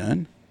change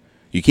none.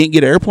 You can't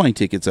get airplane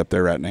tickets up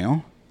there right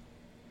now.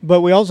 But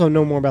we also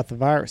know more about the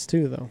virus,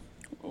 too, though.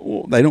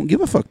 Well, they don't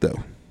give a fuck,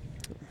 though.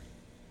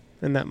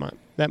 And that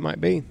might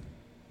be.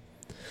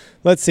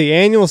 Let's see.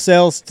 Annual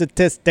sales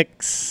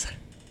statistics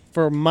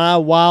for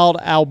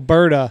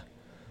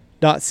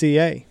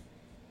mywildalberta.ca.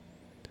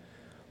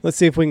 Let's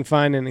see if we can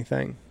find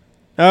anything.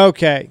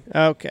 Okay.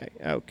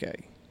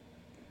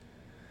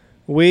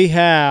 We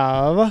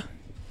have,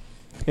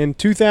 in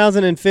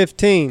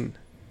 2015,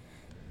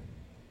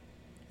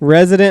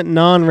 resident,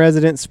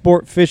 non-resident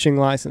sport fishing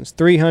license,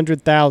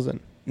 300,000.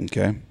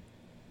 Okay.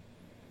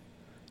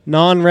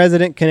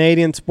 Non-resident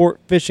Canadian sport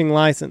fishing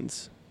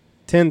license,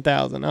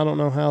 10,000. I don't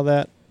know how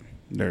that.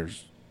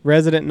 There's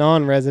resident,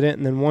 non-resident,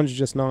 and then one's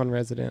just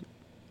non-resident.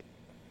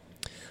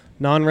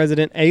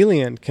 Non-resident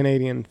alien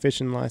Canadian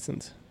fishing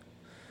license.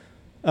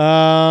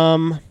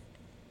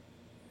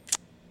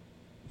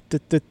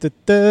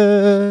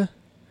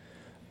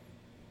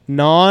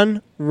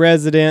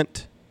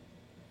 Non-resident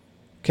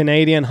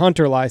Canadian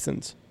hunter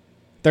license,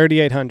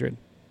 3,800.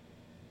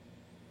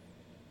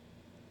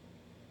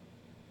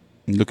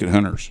 Look at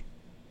hunters.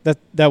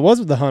 That was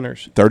with the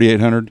hunters.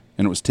 3,800,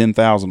 and it was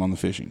 10,000 on the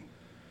fishing.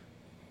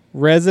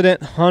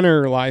 Resident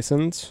hunter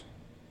license,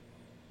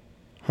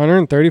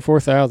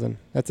 134,000.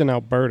 That's in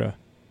Alberta.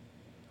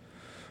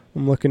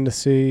 I'm looking to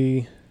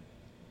see.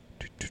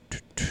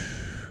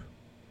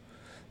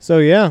 So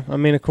yeah,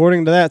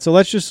 according to that. So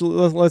let's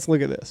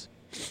look at this.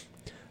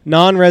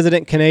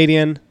 Non-resident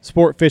Canadian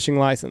sport fishing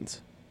license,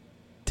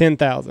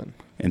 10,000.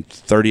 And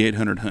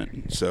 3,800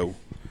 hunting. So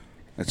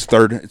it's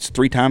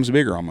 3 times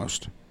bigger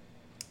almost.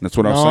 That's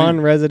what I was saying.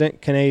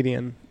 Non-resident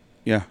Canadian.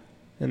 Yeah.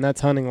 And that's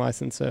hunting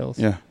license sales.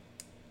 Yeah.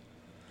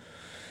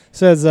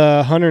 Says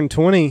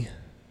 120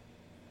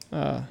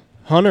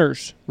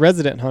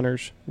 resident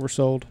hunters were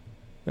sold.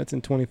 That's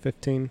in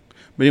 2015.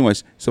 But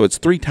anyways, so it's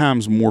 3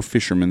 times more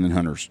fishermen than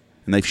hunters.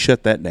 And they've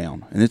shut that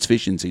down. And it's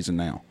fishing season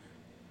now.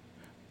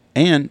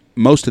 And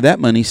most of that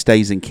money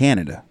stays in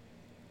Canada.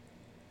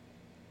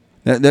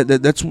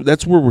 That's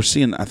where we're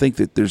seeing. I think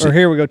that there's. Or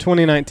here we go.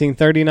 2019,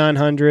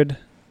 3,900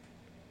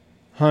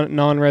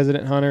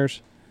 non-resident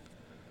hunters.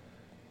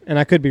 And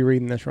I could be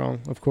reading this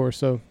wrong, of course.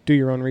 So do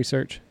your own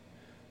research.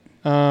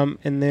 And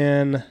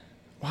then,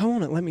 why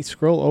won't it let me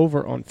scroll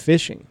over on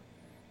fishing?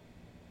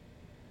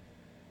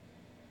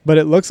 But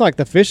it looks like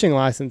the fishing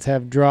license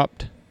have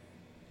dropped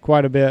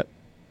quite a bit.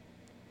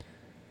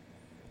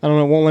 I don't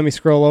know. It won't let me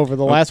scroll over.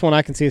 The last one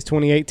I can see is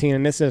 2018,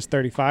 and it says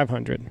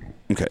 3,500.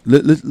 Okay.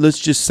 Let's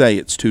just say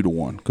it's 2 to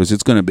 1 because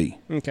it's going to be.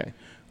 Okay.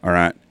 All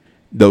right.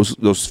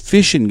 Those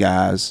fishing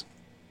guys,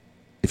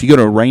 if you go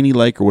to a Rainy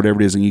Lake or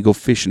whatever it is and you go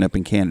fishing up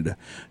in Canada,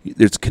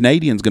 there's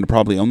Canadians going to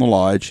probably own the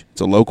lodge.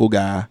 It's a local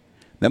guy.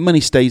 That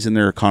money stays in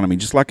their economy,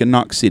 just like in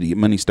Knox City.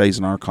 Money stays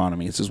in our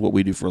economy. This is what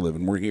we do for a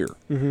living. We're here.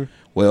 Mm-hmm.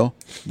 Well,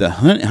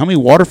 how many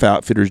waterfowl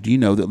outfitters do you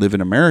know that live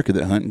in America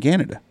that hunt in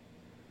Canada?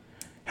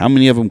 How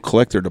many of them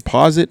collect their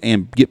deposit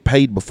and get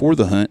paid before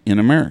the hunt in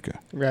America?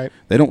 Right.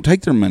 They don't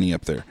take their money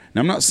up there.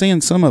 Now, I'm not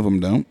saying some of them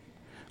don't.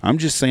 I'm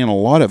just saying a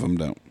lot of them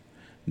don't.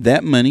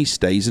 That money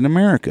stays in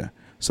America.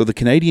 So the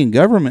Canadian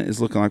government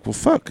is looking like, well,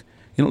 fuck.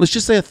 Let's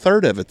just say a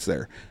third of it's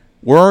there.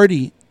 We're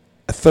already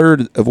a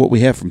third of what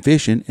we have from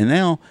fishing, and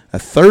now a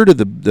third of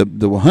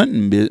the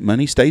hunting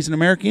money stays in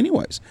America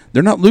anyways.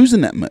 They're not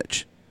losing that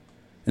much.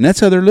 And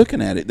that's how they're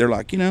looking at it. They're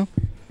like, the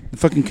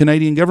fucking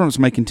Canadian government's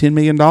making $10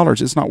 million.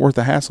 It's not worth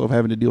the hassle of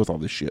having to deal with all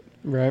this shit.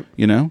 Right.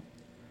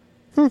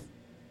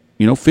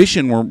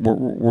 Fishing,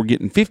 we're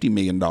getting $50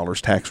 million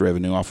tax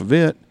revenue off of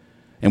it,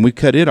 and we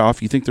cut it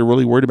off. You think they're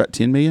really worried about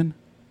 $10 million?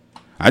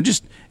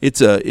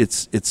 It's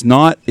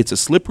a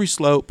slippery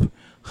slope.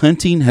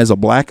 Hunting has a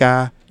black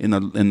eye in the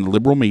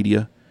liberal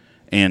media,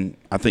 and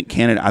I think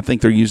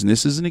they're using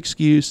this as an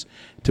excuse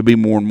to be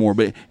more and more.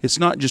 But it's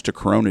not just a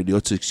Corona deal;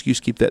 it's an excuse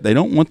to keep that. They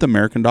don't want the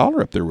American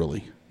dollar up there,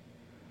 really.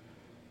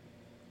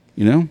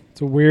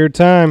 It's a weird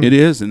time. It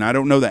is, and I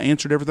don't know the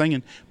answer to everything.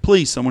 And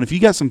please, someone, if you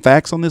got some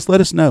facts on this,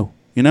 let us know.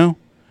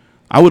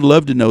 I would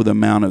love to know the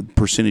amount of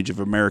percentage of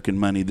American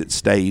money that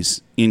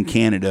stays in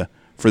Canada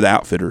for the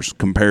outfitters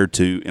compared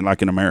to in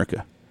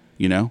America.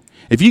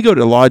 If you go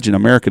to a lodge in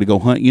America to go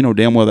hunt,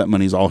 damn well that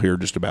money's all here,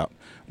 just about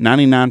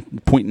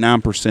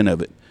 99.9%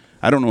 of it.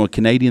 I don't know a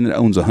Canadian that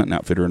owns a hunting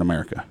outfitter in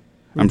America.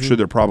 I'm sure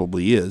there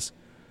probably is.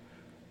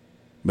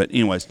 But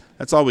anyways,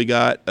 that's all we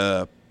got.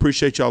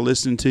 Appreciate y'all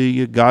listening to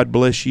you. God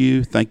bless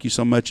you. Thank you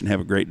so much and have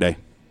a great day.